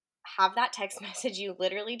 I have that text message you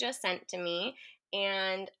literally just sent to me,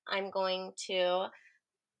 and I'm going to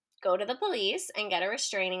go to the police and get a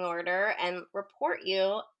restraining order and report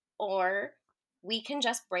you, or we can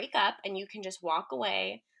just break up and you can just walk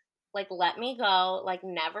away. Like, let me go, like,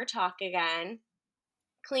 never talk again.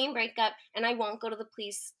 Clean breakup, and I won't go to the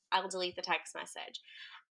police. I'll delete the text message.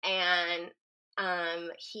 And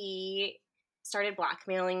he started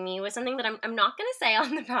blackmailing me with something that I'm not going to say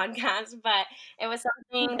on the podcast, but it was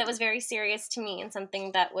something that was very serious to me and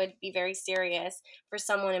something that would be very serious for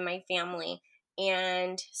someone in my family.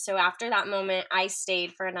 And so after that moment, I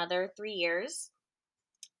stayed for another 3 years.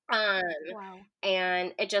 Wow.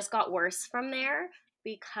 And it just got worse from there,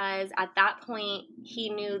 because at that point, he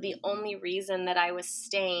knew the only reason that I was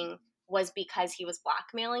staying was because he was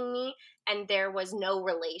blackmailing me, and there was no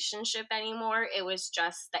relationship anymore. It was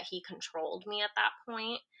just that he controlled me at that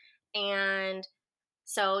point. And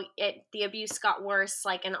so the abuse got worse,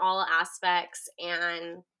 like in all aspects,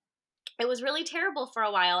 and it was really terrible for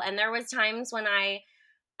a while. And there was times when I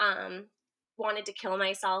wanted to kill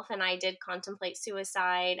myself, and I did contemplate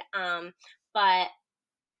suicide. But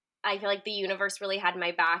I feel like the universe really had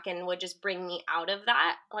my back and would just bring me out of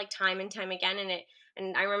that, like, time and time again.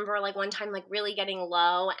 And I remember like one time like really getting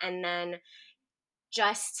low, and then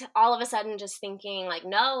just all of a sudden just thinking like,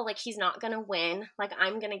 no, like, he's not going to win. Like,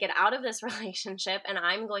 I'm going to get out of this relationship and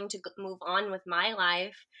I'm going to move on with my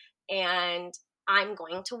life, and I'm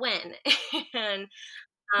going to win. And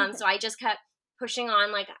so I just kept pushing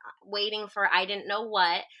on, like waiting for I didn't know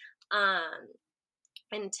what,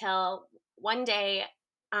 until one day,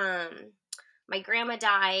 my grandma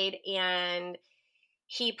died, and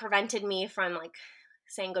he prevented me from like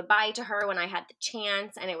saying goodbye to her when I had the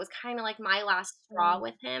chance, and it was kind of like my last straw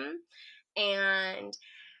with him. And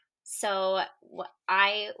so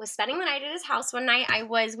I was spending the night at his house one night.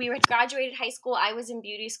 We had graduated high school. I was in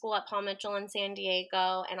beauty school at Paul Mitchell in San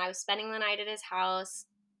Diego, and I was spending the night at his house.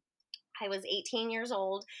 I was 18 years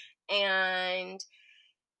old, and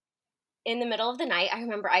in the middle of the night, I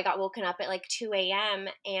remember I got woken up at like 2 a.m.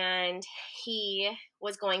 and he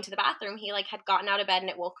was going to the bathroom. He like had gotten out of bed and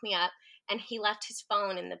it woke me up, and he left his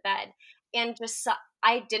phone in the bed. And just,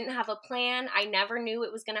 I didn't have a plan. I never knew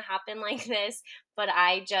it was going to happen like this, but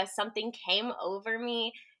something came over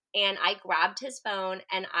me and I grabbed his phone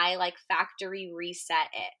and I like factory reset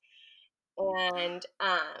it. And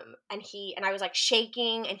I was like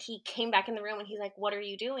shaking, and he came back in the room and he's like, "What are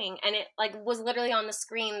you doing?" And it like was literally on the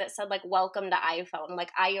screen that said like, "Welcome to iPhone."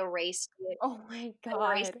 Like I erased it, Oh my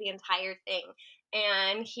erased God. the entire thing.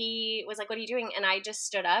 And he was like, "What are you doing?" And I just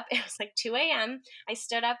stood up. It was like 2 a.m. I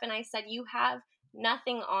stood up and I said, "You have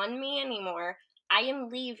nothing on me anymore. I am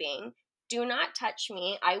leaving. Do not touch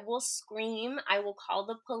me. I will scream. I will call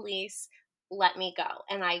the police. Let me go."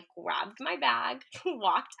 And I grabbed my bag,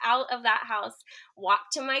 walked out of that house,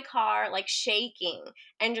 walked to my car, like shaking,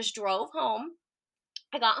 and just drove home.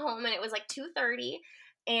 I got home and it was like 2:30,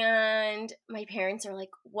 and my parents are like,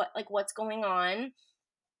 what's going on?"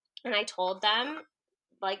 And I told them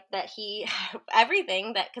like that he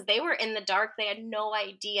everything, that because they were in the dark, they had no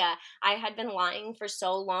idea. I had been lying for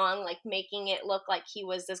so long, like making it look like he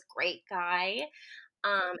was this great guy.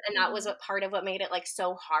 And that was Mhm. what part of what made it like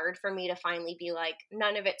so hard for me to finally be like,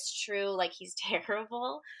 none of it's true, like he's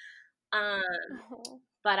terrible. um Oh.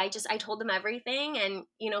 but I told them everything, and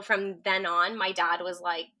from then on my dad was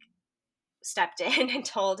like, stepped in and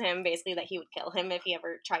told him basically that he would kill him if he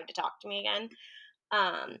ever tried to talk to me again.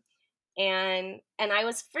 um and I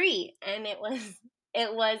was free, and it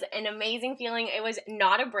was an amazing feeling. It was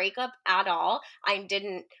not a breakup at all. I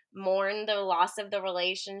didn't mourn the loss of the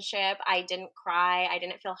relationship. I didn't cry. I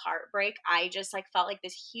didn't feel heartbreak. I just like felt like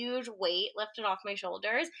this huge weight lifted off my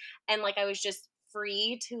shoulders, and like I was just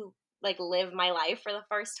free to like live my life for the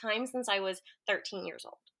first time since I was 13 years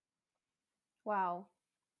old. Wow.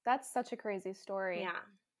 That's such a crazy story. Yeah.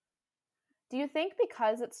 Do you think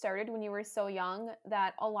because it started when you were so young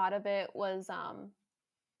that a lot of it was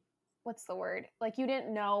what's the word? Like you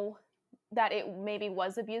didn't know that it maybe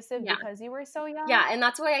was abusive Yeah. because you were so young? Yeah, and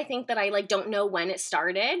that's why I think that I like don't know when it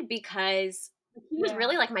started, because he was Yeah.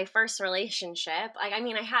 really like my first relationship. Like I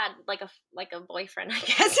mean, I had like a boyfriend, I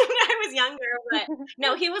guess, when I was younger, but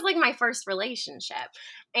no, he was like my first relationship.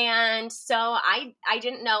 And so I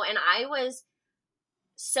didn't know, and I was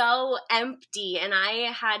so empty and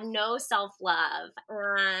I had no self-love,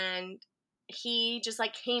 and he just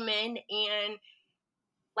like came in and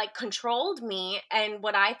like controlled me and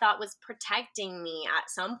what I thought was protecting me at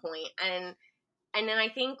some point. And then I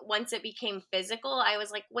think once it became physical, I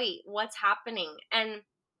was like, wait, what's happening? And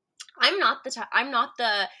I'm not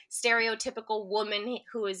the stereotypical woman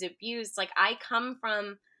who is abused. Like I come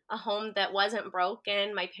from a home that wasn't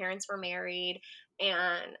broken. My parents were married,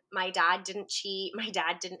 and my dad didn't cheat. My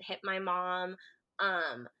dad didn't hit my mom.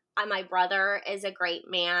 My brother is a great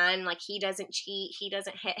man. Like he doesn't cheat. He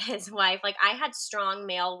doesn't hit his wife. Like I had strong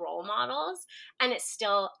male role models, and I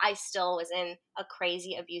still was in a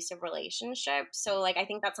crazy abusive relationship. So like I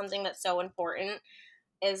think that's something that's so important,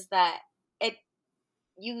 is that it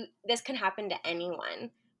this can happen to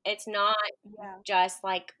anyone. It's not Yeah. just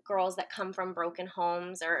like girls that come from broken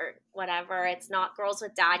homes or whatever. It's not girls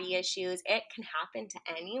with daddy issues. It can happen to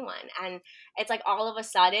anyone. And it's like all of a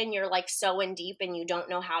sudden you're like so in deep and you don't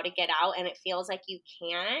know how to get out, and it feels like you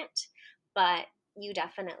can't, but you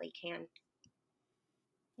definitely can.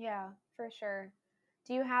 Yeah, for sure.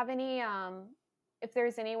 Do you have any if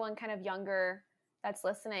there's anyone kind of younger that's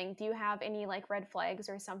listening, do you have any like red flags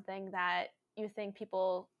or something that you think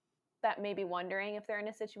people that may be wondering if they're in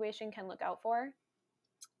a situation can look out for?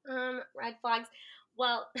 Red flags.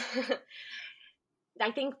 Well, I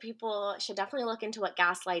think people should definitely look into what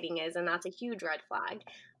gaslighting is, and that's a huge red flag.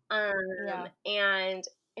 Yeah. And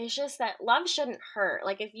it's just that love shouldn't hurt.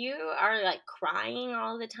 Like if you are like crying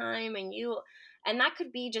all the time, and that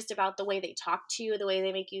could be just about the way they talk to you, the way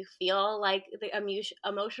they make you feel. Like the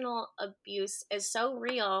emotional abuse is so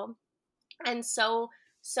real and so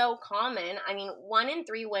common. I mean, 1 in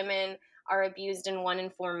 3 women are abused, and 1 in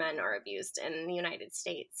 4 men are abused in the United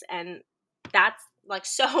States, and that's like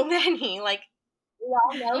so many. Like we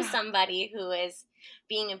all know Yeah. somebody who is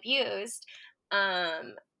being abused,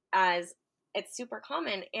 as it's super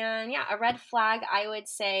common. And yeah, a red flag I would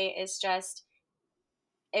say is just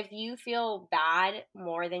if you feel bad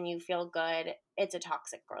more than you feel good, it's a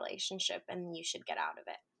toxic relationship and you should get out of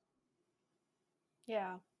it.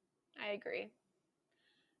 Yeah, I agree.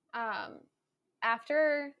 Um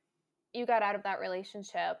After you got out of that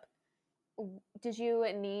relationship, did you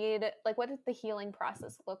need like what did the healing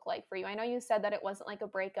process look like for you? I know you said that it wasn't like a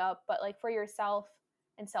breakup, but like for yourself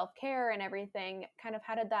and self-care and everything, kind of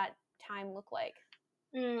how did that time look like?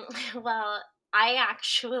 Well, I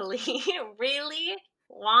actually really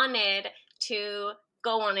wanted to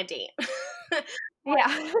go on a date.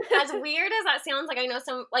 Yeah. As weird as that sounds, like I know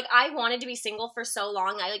some, like I wanted to be single for so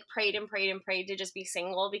long. I like prayed and prayed and prayed to just be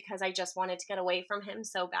single because I just wanted to get away from him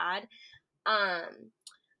so bad. Um,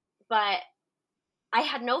 but I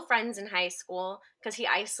had no friends in high school because he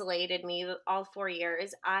isolated me all 4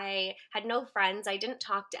 years. I had no friends. I didn't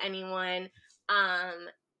talk to anyone. Um,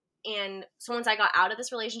 and so once I got out of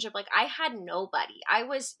this relationship, like I had nobody.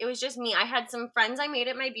 It was just me. I had some friends I made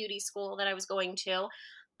at my beauty school that I was going to.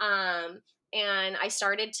 And I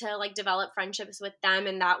started to like develop friendships with them.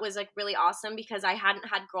 And that was like really awesome because I hadn't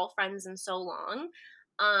had girlfriends in so long.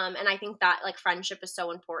 And I think that like friendship is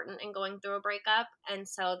so important in going through a breakup. And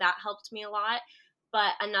so that helped me a lot.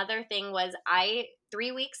 But another thing was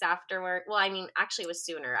 3 weeks afterward, well, I mean, actually it was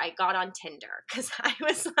sooner. I got on Tinder because I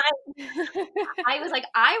was like,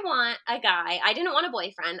 I want a guy. I didn't want a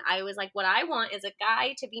boyfriend. I was like, what I want is a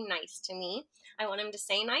guy to be nice to me. I want him to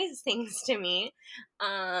say nice things to me.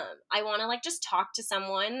 I want to like just talk to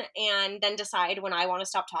someone and then decide when I want to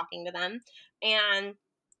stop talking to them. And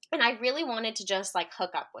I really wanted to just like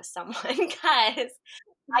hook up with someone because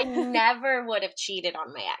I never would have cheated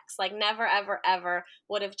on my ex. Like never, ever, ever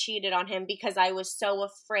would have cheated on him because I was so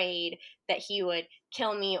afraid that he would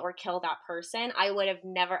kill me or kill that person. I would have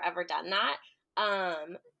never, ever done that.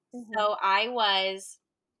 So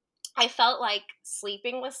I felt like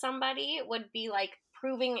sleeping with somebody would be like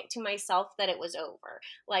proving it to myself that it was over,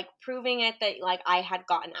 like proving it that like I had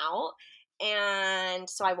gotten out. And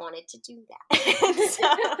so I wanted to do that. So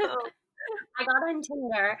I got on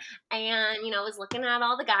Tinder and, was looking at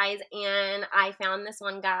all the guys and I found this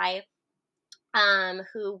one guy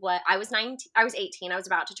who I was 19, I was 18, I was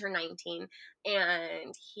about to turn 19,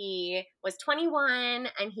 and he was 21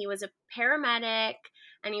 and he was a paramedic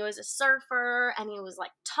and he was a surfer and he was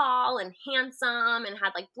like tall and handsome and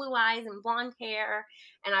had like blue eyes and blonde hair,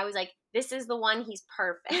 and I was like, this is the one, he's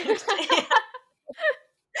perfect.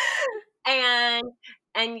 and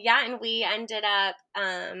yeah, and we ended up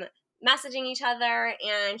messaging each other,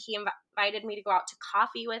 and he invited me to go out to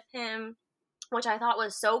coffee with him, which I thought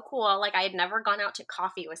was so cool. Like I had never gone out to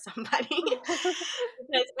coffee with somebody because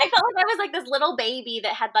I felt like I was like this little baby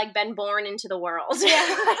that had like been born into the world.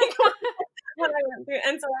 Yeah. Like, what I went through.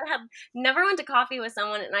 And so I had never went to coffee with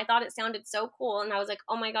someone, and I thought it sounded so cool, and I was like,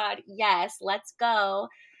 oh my God, yes, let's go.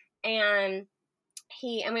 And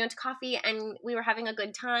we went to coffee and we were having a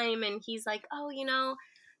good time, and he's like, oh,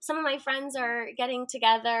 some of my friends are getting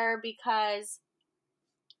together because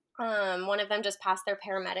one of them just passed their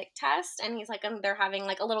paramedic test, and he's like, they're having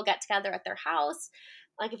like a little get together at their house,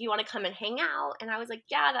 like if you want to come and hang out. And I was like,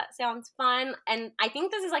 yeah, that sounds fun. And I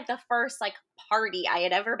think this is like the first like party I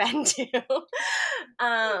had ever been to,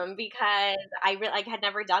 because I really like had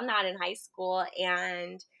never done that in high school.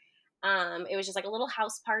 And it was just like a little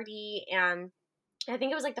house party, and I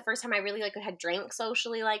think it was like the first time I really like had drank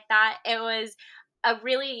socially like that. It was a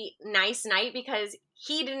really nice night because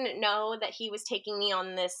he didn't know that he was taking me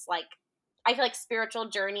on this like, I feel like spiritual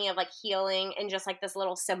journey of like healing and just like this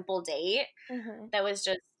little simple date that was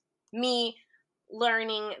just me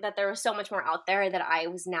learning that there was so much more out there that I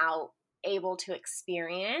was now able to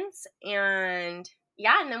experience. And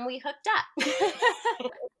yeah, and then we hooked up.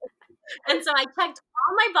 And so I checked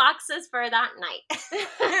all my boxes for that night.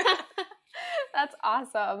 That's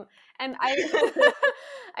awesome. And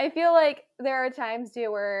I feel like there are times too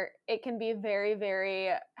where it can be very, very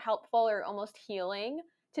helpful or almost healing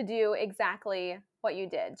to do exactly what you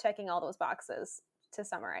did, checking all those boxes, to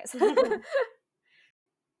summarize.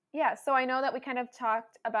 Yeah, so I know that we kind of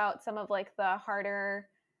talked about some of like the harder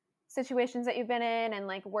situations that you've been in and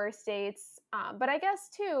like worst dates, but I guess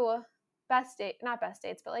too, not best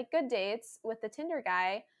dates, but like good dates with the Tinder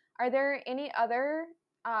guy. Are there any other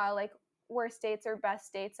like worst dates or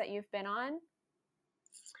best dates that you've been on?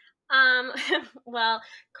 Well,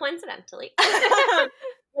 coincidentally, that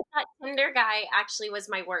Tinder guy actually was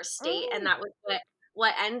my worst date, and that was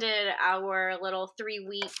what ended our little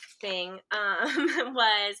 3-week thing.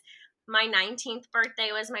 Was my 19th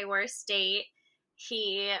birthday was my worst date.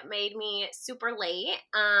 He made me super late.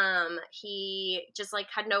 He just like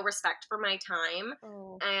had no respect for my time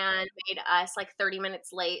and made us like 30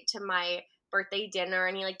 minutes late to my birthday dinner,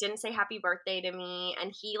 and he like didn't say happy birthday to me,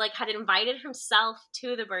 and he like had invited himself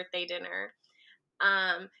to the birthday dinner.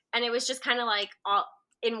 And it was just kind of like all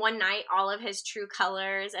in one night, all of his true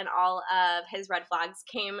colors and all of his red flags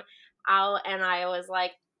came out, and I was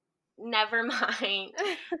like, never mind.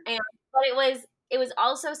 But it was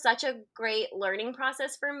also such a great learning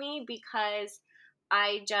process for me because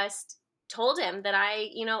I just told him that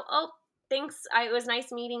thanks. It was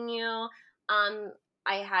nice meeting you.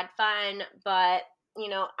 I had fun, but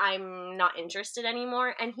I'm not interested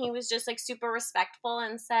anymore. And he was just like super respectful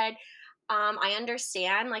and said, I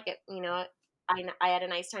understand. Like, I had a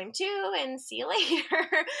nice time too, and see you later.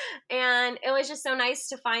 And it was just so nice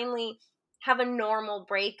to finally have a normal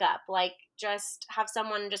breakup. Like, just have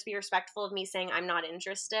someone just be respectful of me saying I'm not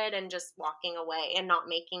interested and just walking away and not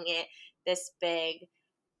making it this big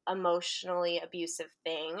emotionally abusive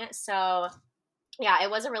thing. So yeah, it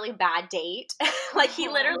was a really bad date. Like, he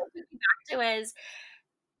literally took me back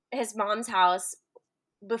to his mom's house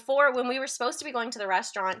before, when we were supposed to be going to the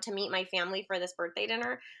restaurant to meet my family for this birthday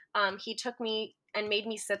dinner. He took me and made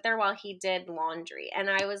me sit there while he did laundry. And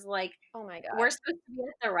I was like, Oh my we're God. supposed to be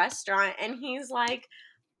at the restaurant. And he's like,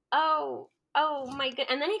 oh my god.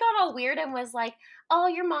 And then he got all weird and was like, oh,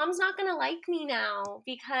 your mom's not gonna like me now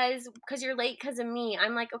because you're late because of me.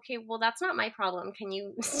 I'm like, okay, well, that's not my problem. Can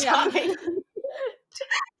you Yeah. stop making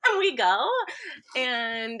Can we go?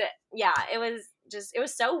 And yeah, it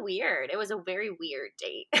was so weird. It was a very weird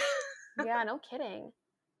date. Yeah, no kidding.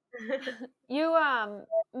 You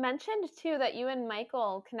mentioned too that you and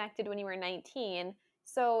Michael connected when you were 19.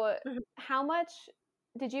 So how much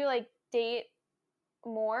did you like date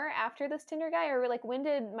more after this Tinder guy, or like when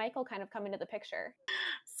did Michael kind of come into the picture?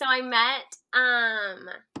 So I met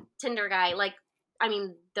Tinder guy, like, I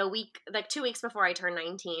mean, the week, like 2 weeks before I turned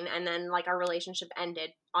 19, and then like our relationship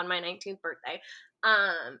ended on my 19th birthday.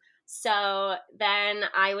 So then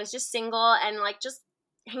I was just single and like just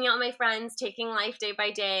hanging out with my friends, taking life day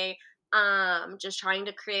by day, just trying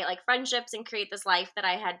to create like friendships and create this life that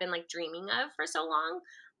I had been like dreaming of for so long.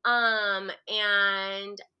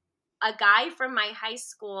 And a guy from my high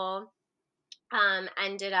school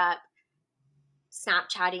ended up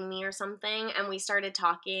Snapchatting me or something, and we started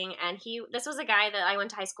talking. And this was a guy that I went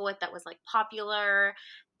to high school with that was like popular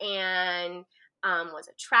and was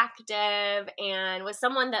attractive and was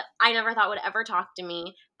someone that I never thought would ever talk to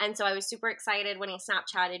me. And so I was super excited when he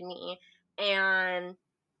Snapchatted me, and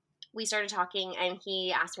we started talking, and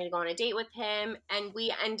he asked me to go on a date with him, and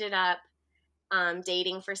we ended up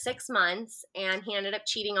dating for 6 months, and he ended up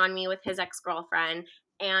cheating on me with his ex-girlfriend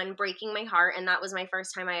and breaking my heart. And that was my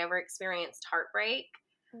first time I ever experienced heartbreak.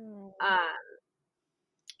 Mm. Um,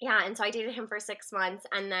 yeah, and so I dated him for 6 months,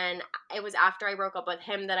 and then it was after I broke up with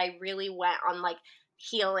him that I really went on like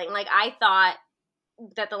healing. Like, I thought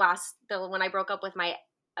that when I broke up with my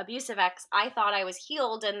abusive ex, I thought I was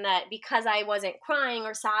healed, and that because I wasn't crying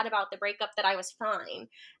or sad about the breakup that I was fine,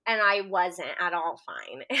 and I wasn't at all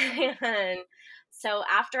fine. And so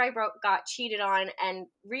after I got cheated on and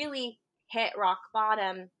really hit rock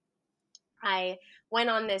bottom, I went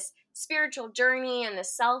on this spiritual journey and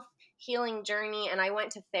this self healing journey, and I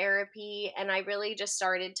went to therapy, and I really just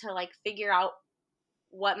started to like figure out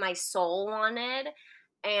what my soul wanted,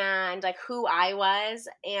 and like who I was,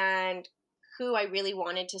 and who I really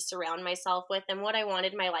wanted to surround myself with, and what I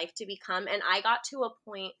wanted my life to become. And I got to a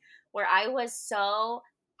point where I was so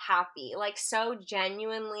happy, like so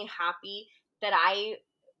genuinely happy, that I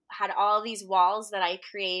had all these walls that I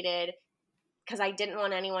created because I didn't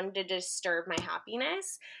want anyone to disturb my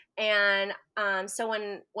happiness. And so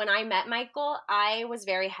when I met Michael, I was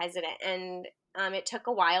very hesitant, and it took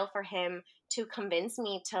a while for him to convince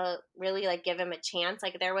me to really like give him a chance.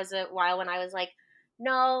 Like, there was a while when I was like,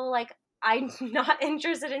 no, like, I'm not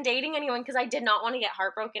interested in dating anyone, because I did not want to get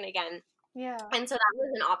heartbroken again. Yeah. And so that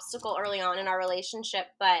was an obstacle early on in our relationship.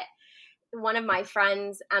 But one of my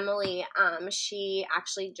friends, Emily, she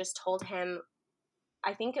actually just told him,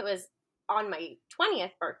 I think it was on my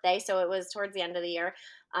 20th birthday, so it was towards the end of the year.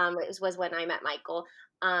 It was when I met Michael.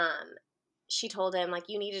 She told him, like,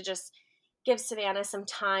 you need to just give Savannah some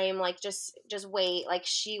time, like, just wait, like,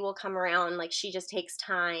 she will come around, like, she just takes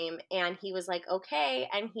time. And he was like, okay,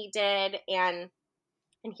 and he did, and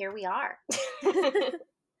here we are.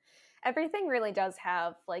 Everything really does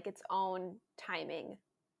have like its own timing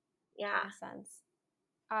Yeah. in a sense.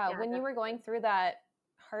 Yeah, When you were going through that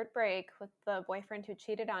heartbreak with the boyfriend who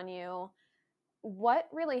cheated on you, what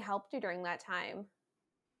really helped you during that time?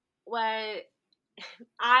 what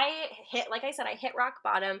I hit, like I said, I hit rock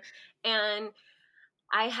bottom, and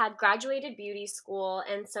I had graduated beauty school,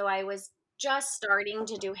 and so I was just starting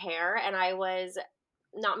to do hair, and I was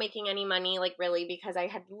not making any money, like, really, because I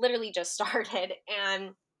had literally just started.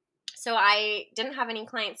 And so I didn't have any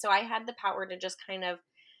clients, so I had the power to just kind of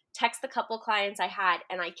text the couple clients I had,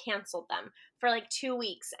 and I canceled them for like 2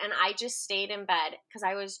 weeks. And I just stayed in bed because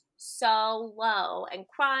I was so low and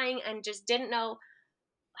crying and just didn't know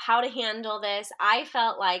how to handle this. I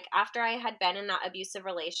felt like after I had been in that abusive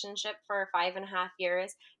relationship for 5.5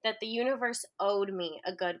 years, that the universe owed me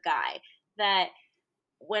a good guy. that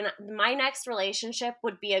when my next relationship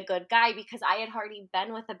would be a good guy, because I had already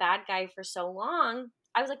been with a bad guy for so long,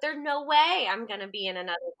 I was like, there's no way I'm going to be in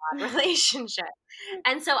another bad relationship.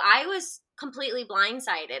 And so I was completely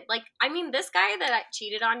blindsided. Like, I mean, this guy that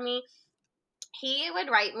cheated on me, he would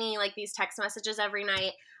write me like these text messages every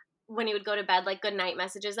night when he would go to bed, like good night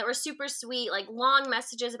messages that were super sweet, like long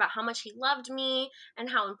messages about how much he loved me and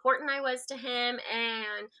how important I was to him,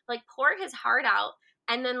 and like poured his heart out.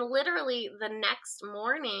 And then literally the next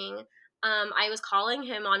morning, I was calling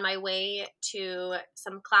him on my way to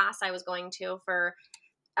some class I was going to for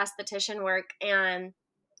esthetician work, and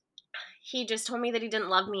he just told me that he didn't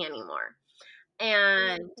love me anymore.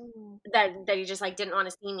 And that he just like didn't want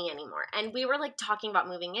to see me anymore. And we were like talking about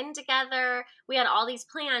moving in together. We had all these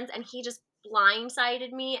plans, and he just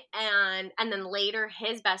blindsided me. And then later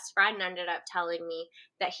his best friend ended up telling me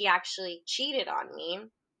that he actually cheated on me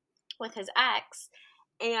with his ex.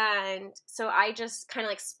 And so I just kind of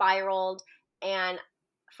like spiraled, and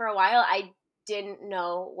for a while I didn't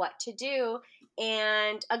know what to do.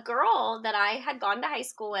 And a girl that I had gone to high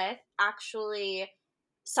school with actually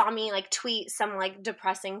saw me like tweet some like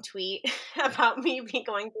depressing tweet about me be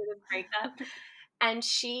going through this breakup, and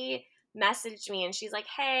she messaged me and she's like,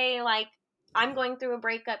 hey, like, I'm going through a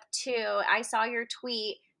breakup too. I saw your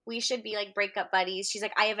tweet. We should be like breakup buddies. She's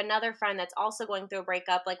like, I have another friend that's also going through a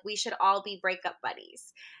breakup. Like, we should all be breakup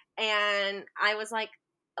buddies. And I was like,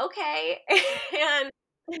 okay.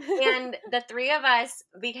 and the three of us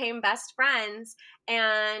became best friends,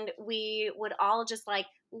 and we would all just like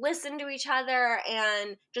listen to each other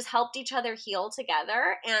and just helped each other heal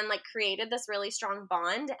together, and like created this really strong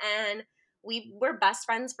bond. And we were best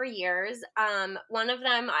friends for years. One of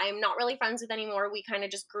them I'm not really friends with anymore. We kind of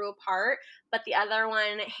just grew apart. But the other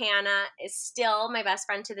one, Hannah, is still my best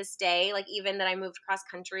friend to this day. Like, even that I moved cross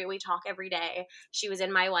country, we talk every day. She was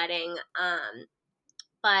in my wedding.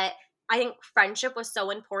 But I think friendship was so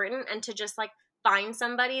important, and to just like find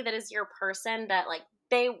somebody that is your person, that like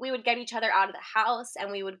we would get each other out of the house,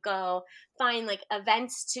 and we would go find like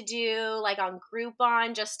events to do like on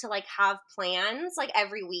Groupon, just to like have plans like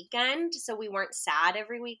every weekend, so we weren't sad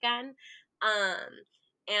every weekend.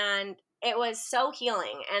 And it was so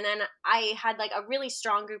healing. And then I had like a really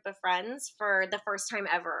strong group of friends for the first time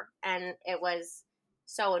ever, and it was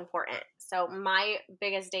so important. So my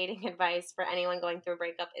biggest dating advice for anyone going through a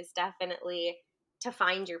breakup is definitely to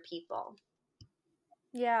find your people.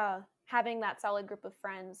 Yeah, having that solid group of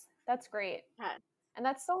friends. That's great. Yeah. And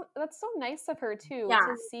that's so nice of her too, Yeah.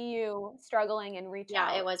 to see you struggling and reach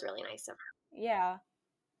out. Yeah, it was really nice of her. Yeah.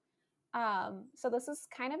 So this is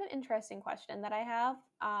kind of an interesting question that I have.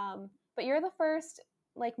 But you're the first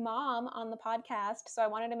like mom on the podcast, so I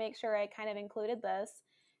wanted to make sure I kind of included this.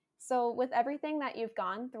 So with everything that you've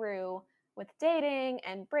gone through with dating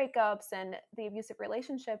and breakups and the abusive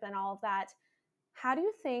relationship and all of that, how do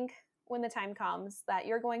you think when the time comes that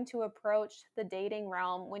you're going to approach the dating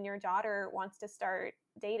realm when your daughter wants to start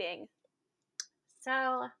dating? So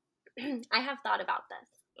I have thought about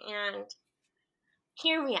this, and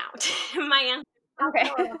hear me out. My answer is Okay.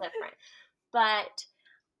 a little different, but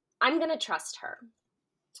I'm going to trust her.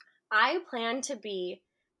 I plan to be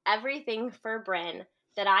everything for Bryn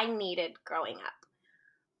that I needed growing up.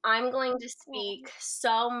 I'm going to speak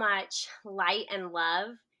so much light and love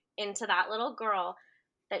into that little girl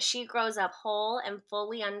that she grows up whole and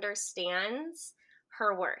fully understands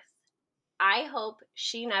her worth. I hope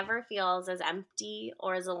she never feels as empty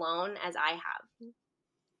or as alone as I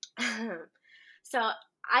have. So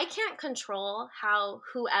I can't control how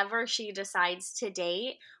whoever she decides to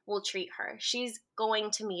date will treat her. She's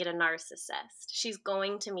going to meet a narcissist. She's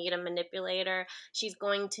going to meet a manipulator. She's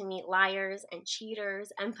going to meet liars and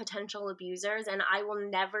cheaters and potential abusers. And I will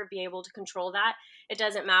never be able to control that. It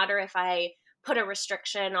doesn't matter if I put a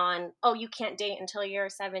restriction on, oh, you can't date until you're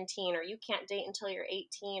 17, or you can't date until you're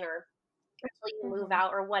 18, or until you move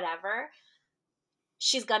out, or whatever.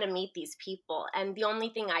 She's going to meet these people, and the only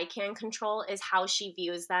thing I can control is how she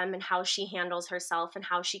views them, and how she handles herself, and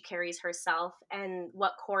how she carries herself, and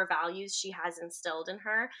what core values she has instilled in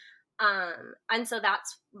her. And so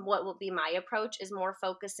that's what will be my approach, is more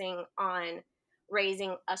focusing on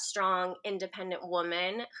raising a strong, independent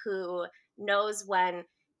woman who knows when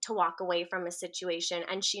to walk away from a situation,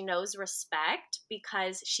 and she knows respect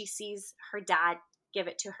because she sees her dad give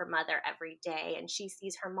it to her mother every day, and she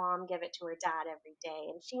sees her mom give it to her dad every day,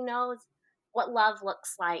 and she knows what love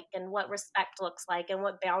looks like, and what respect looks like, and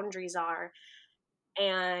what boundaries are.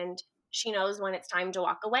 And she knows when it's time to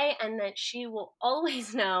walk away, and that she will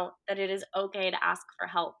always know that it is okay to ask for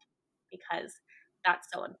help, because that's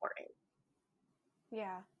so important.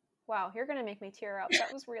 Yeah. Wow, you're gonna make me tear up.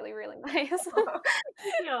 That was really, really nice.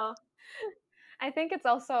 Thank you. I think it's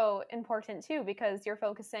also important too because you're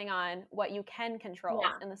focusing on what you can control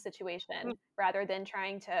Yeah. in the situation Mm, rather than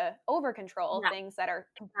trying to over control yeah, things that are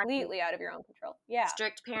exactly. completely out of your own control. Yeah.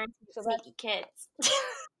 Strict parents, So that's sneaky kids.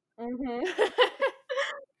 mhm.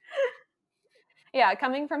 Yeah,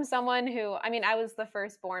 coming from someone who, I mean, I was the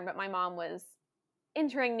firstborn, but my mom was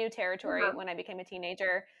entering new territory Uh-huh. when I became a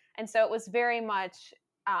teenager. And so it was very much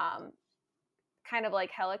um, kind of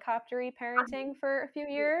like helicoptery parenting for a few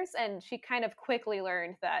years. And she kind of quickly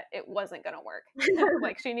learned that it wasn't going to work.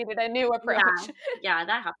 Like she needed a new Yeah, approach. yeah,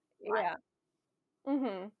 that happens a lot. Yeah.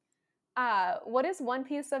 Hmm. What is one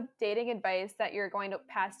piece of dating advice that you're going to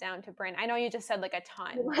pass down to Bryn? I know you just said like a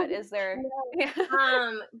ton, but is there? No. Yeah.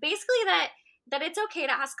 Basically that it's okay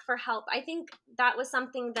to ask for help. I think that was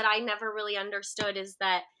something that I never really understood, is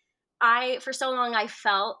that for so long I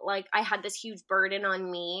felt like I had this huge burden on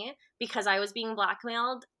me because I was being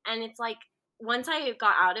blackmailed, and it's like once I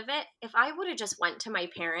got out of it, if I would have just went to my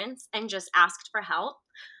parents and just asked for help,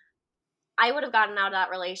 I would have gotten out of that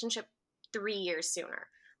relationship 3 years sooner.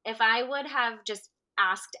 If I would have just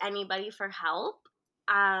asked anybody for help,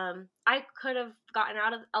 I could have gotten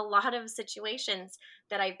out of a lot of situations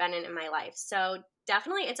that I've been in my life. So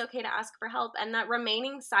definitely it's okay to ask for help, and that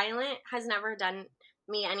remaining silent has never done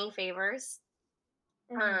me any favors.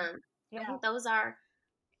 Hmm. Um, I Yeah. think those are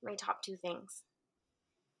my top two things.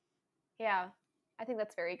 Yeah. I think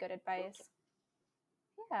that's very good advice.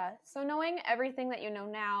 Yeah. So knowing everything that you know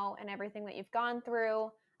now and everything that you've gone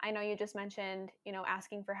through, I know you just mentioned,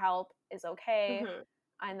 asking for help is okay, Hmm.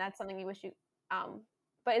 and that's something you wish you um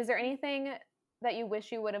but is there anything that you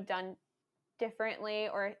wish you would have done differently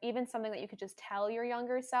or even something that you could just tell your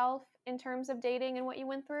younger self in terms of dating and what you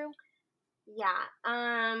went through? Yeah.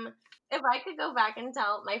 If I could go back and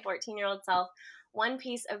tell my 14-year-old self one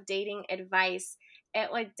piece of dating advice,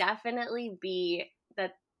 it would definitely be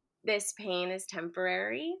that this pain is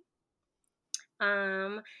temporary.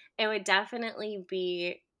 Um, it would definitely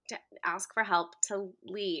be to ask for help, to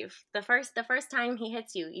leave. The first time he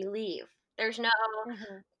hits you, you leave. There's no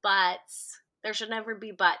Mhm. buts. There should never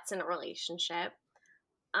be buts in a relationship.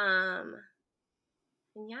 Um,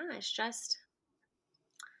 and yeah, it's just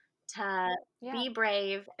to Yeah. be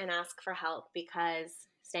brave and ask for help, because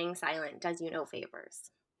staying silent does you no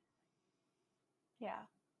favors. Yeah.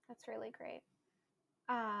 That's really great.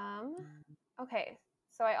 Um, okay.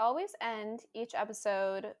 So I always end each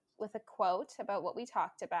episode with a quote about what we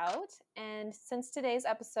talked about. And since today's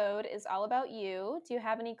episode is all about you, do you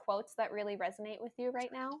have any quotes that really resonate with you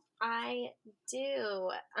right now? I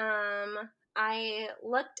do. I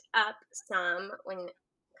looked up some when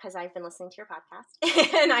because I've been listening to your podcast,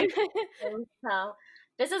 and I so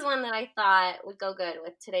this is one that I thought would go good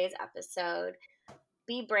with today's episode.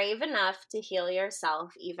 Be brave enough to heal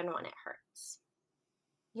yourself even when it hurts.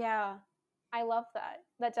 Yeah, I love that.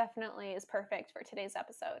 That definitely is perfect for today's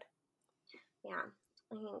episode. Yeah,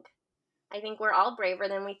 I think I think we're all braver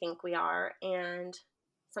than we think we are, and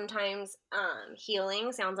sometimes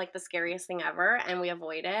healing sounds like the scariest thing ever, and we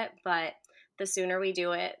avoid it. But the sooner we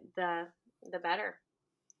do it, the better.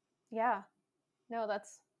 Yeah, no,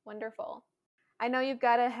 that's wonderful. I know you've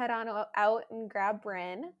got to head on out and grab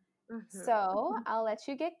Bryn. So Hmm. I'll let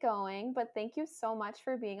you get going, but thank you so much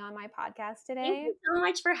for being on my podcast Thank today. you so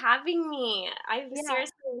much for having me. I'm Yeah,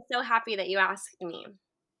 seriously so happy that you asked me.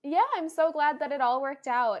 yeah, I'm so glad that it all worked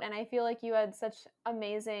out. And I feel like you had such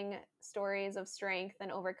amazing stories of strength and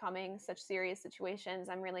overcoming such serious situations.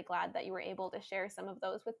 I'm really glad that you were able to share some of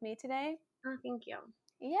those with me today. Oh, thank you.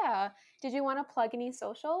 Yeah. Did you want to plug any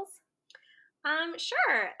socials?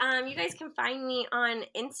 Sure. You guys can find me on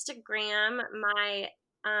Instagram. My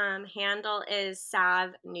handle is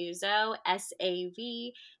Savnuzzo,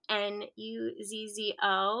 SAVNUZZO,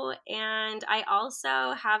 and I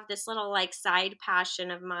also have this little like side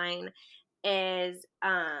passion of mine is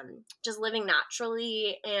just living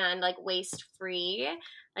naturally and like waste free.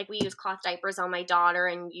 Like we use cloth diapers on my daughter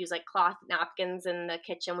and use like cloth napkins in the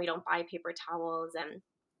kitchen. We don't buy paper towels, and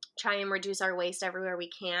try and reduce our waste everywhere we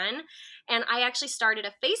can. And I actually started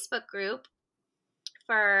a Facebook group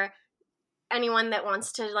for anyone that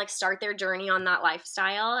wants to like start their journey on that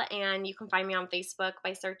lifestyle. And you can find me on Facebook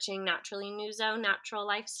by searching Naturally Nuzo, Natural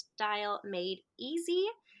Lifestyle Made Easy.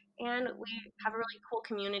 And we have a really cool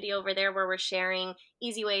community over there where we're sharing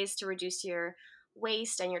easy ways to reduce your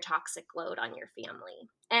waste and your toxic load on your family.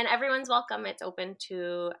 And everyone's welcome. It's open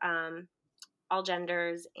to all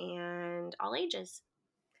genders and all ages.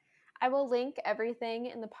 I will link everything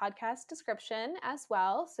in the podcast description as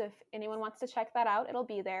well. So if anyone wants to check that out, it'll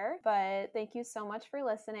be there. But thank you so much for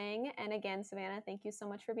listening. And again, Savannah, thank you so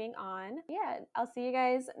much for being on. Yeah, I'll see you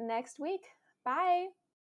guys next week. Bye.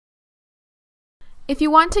 If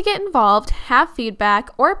you want to get involved, have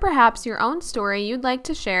feedback, or perhaps your own story you'd like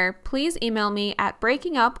to share, please email me at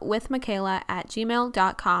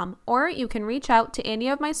breakingupwithmichaela@gmail.com, or you can reach out to any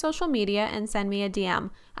of my social media and send me a DM.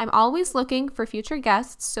 I'm always looking for future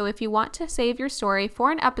guests, so if you want to save your story for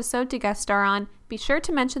an episode to guest star on, be sure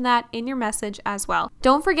to mention that in your message as well.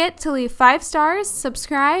 Don't forget to leave 5 stars,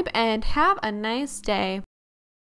 subscribe, and have a nice day.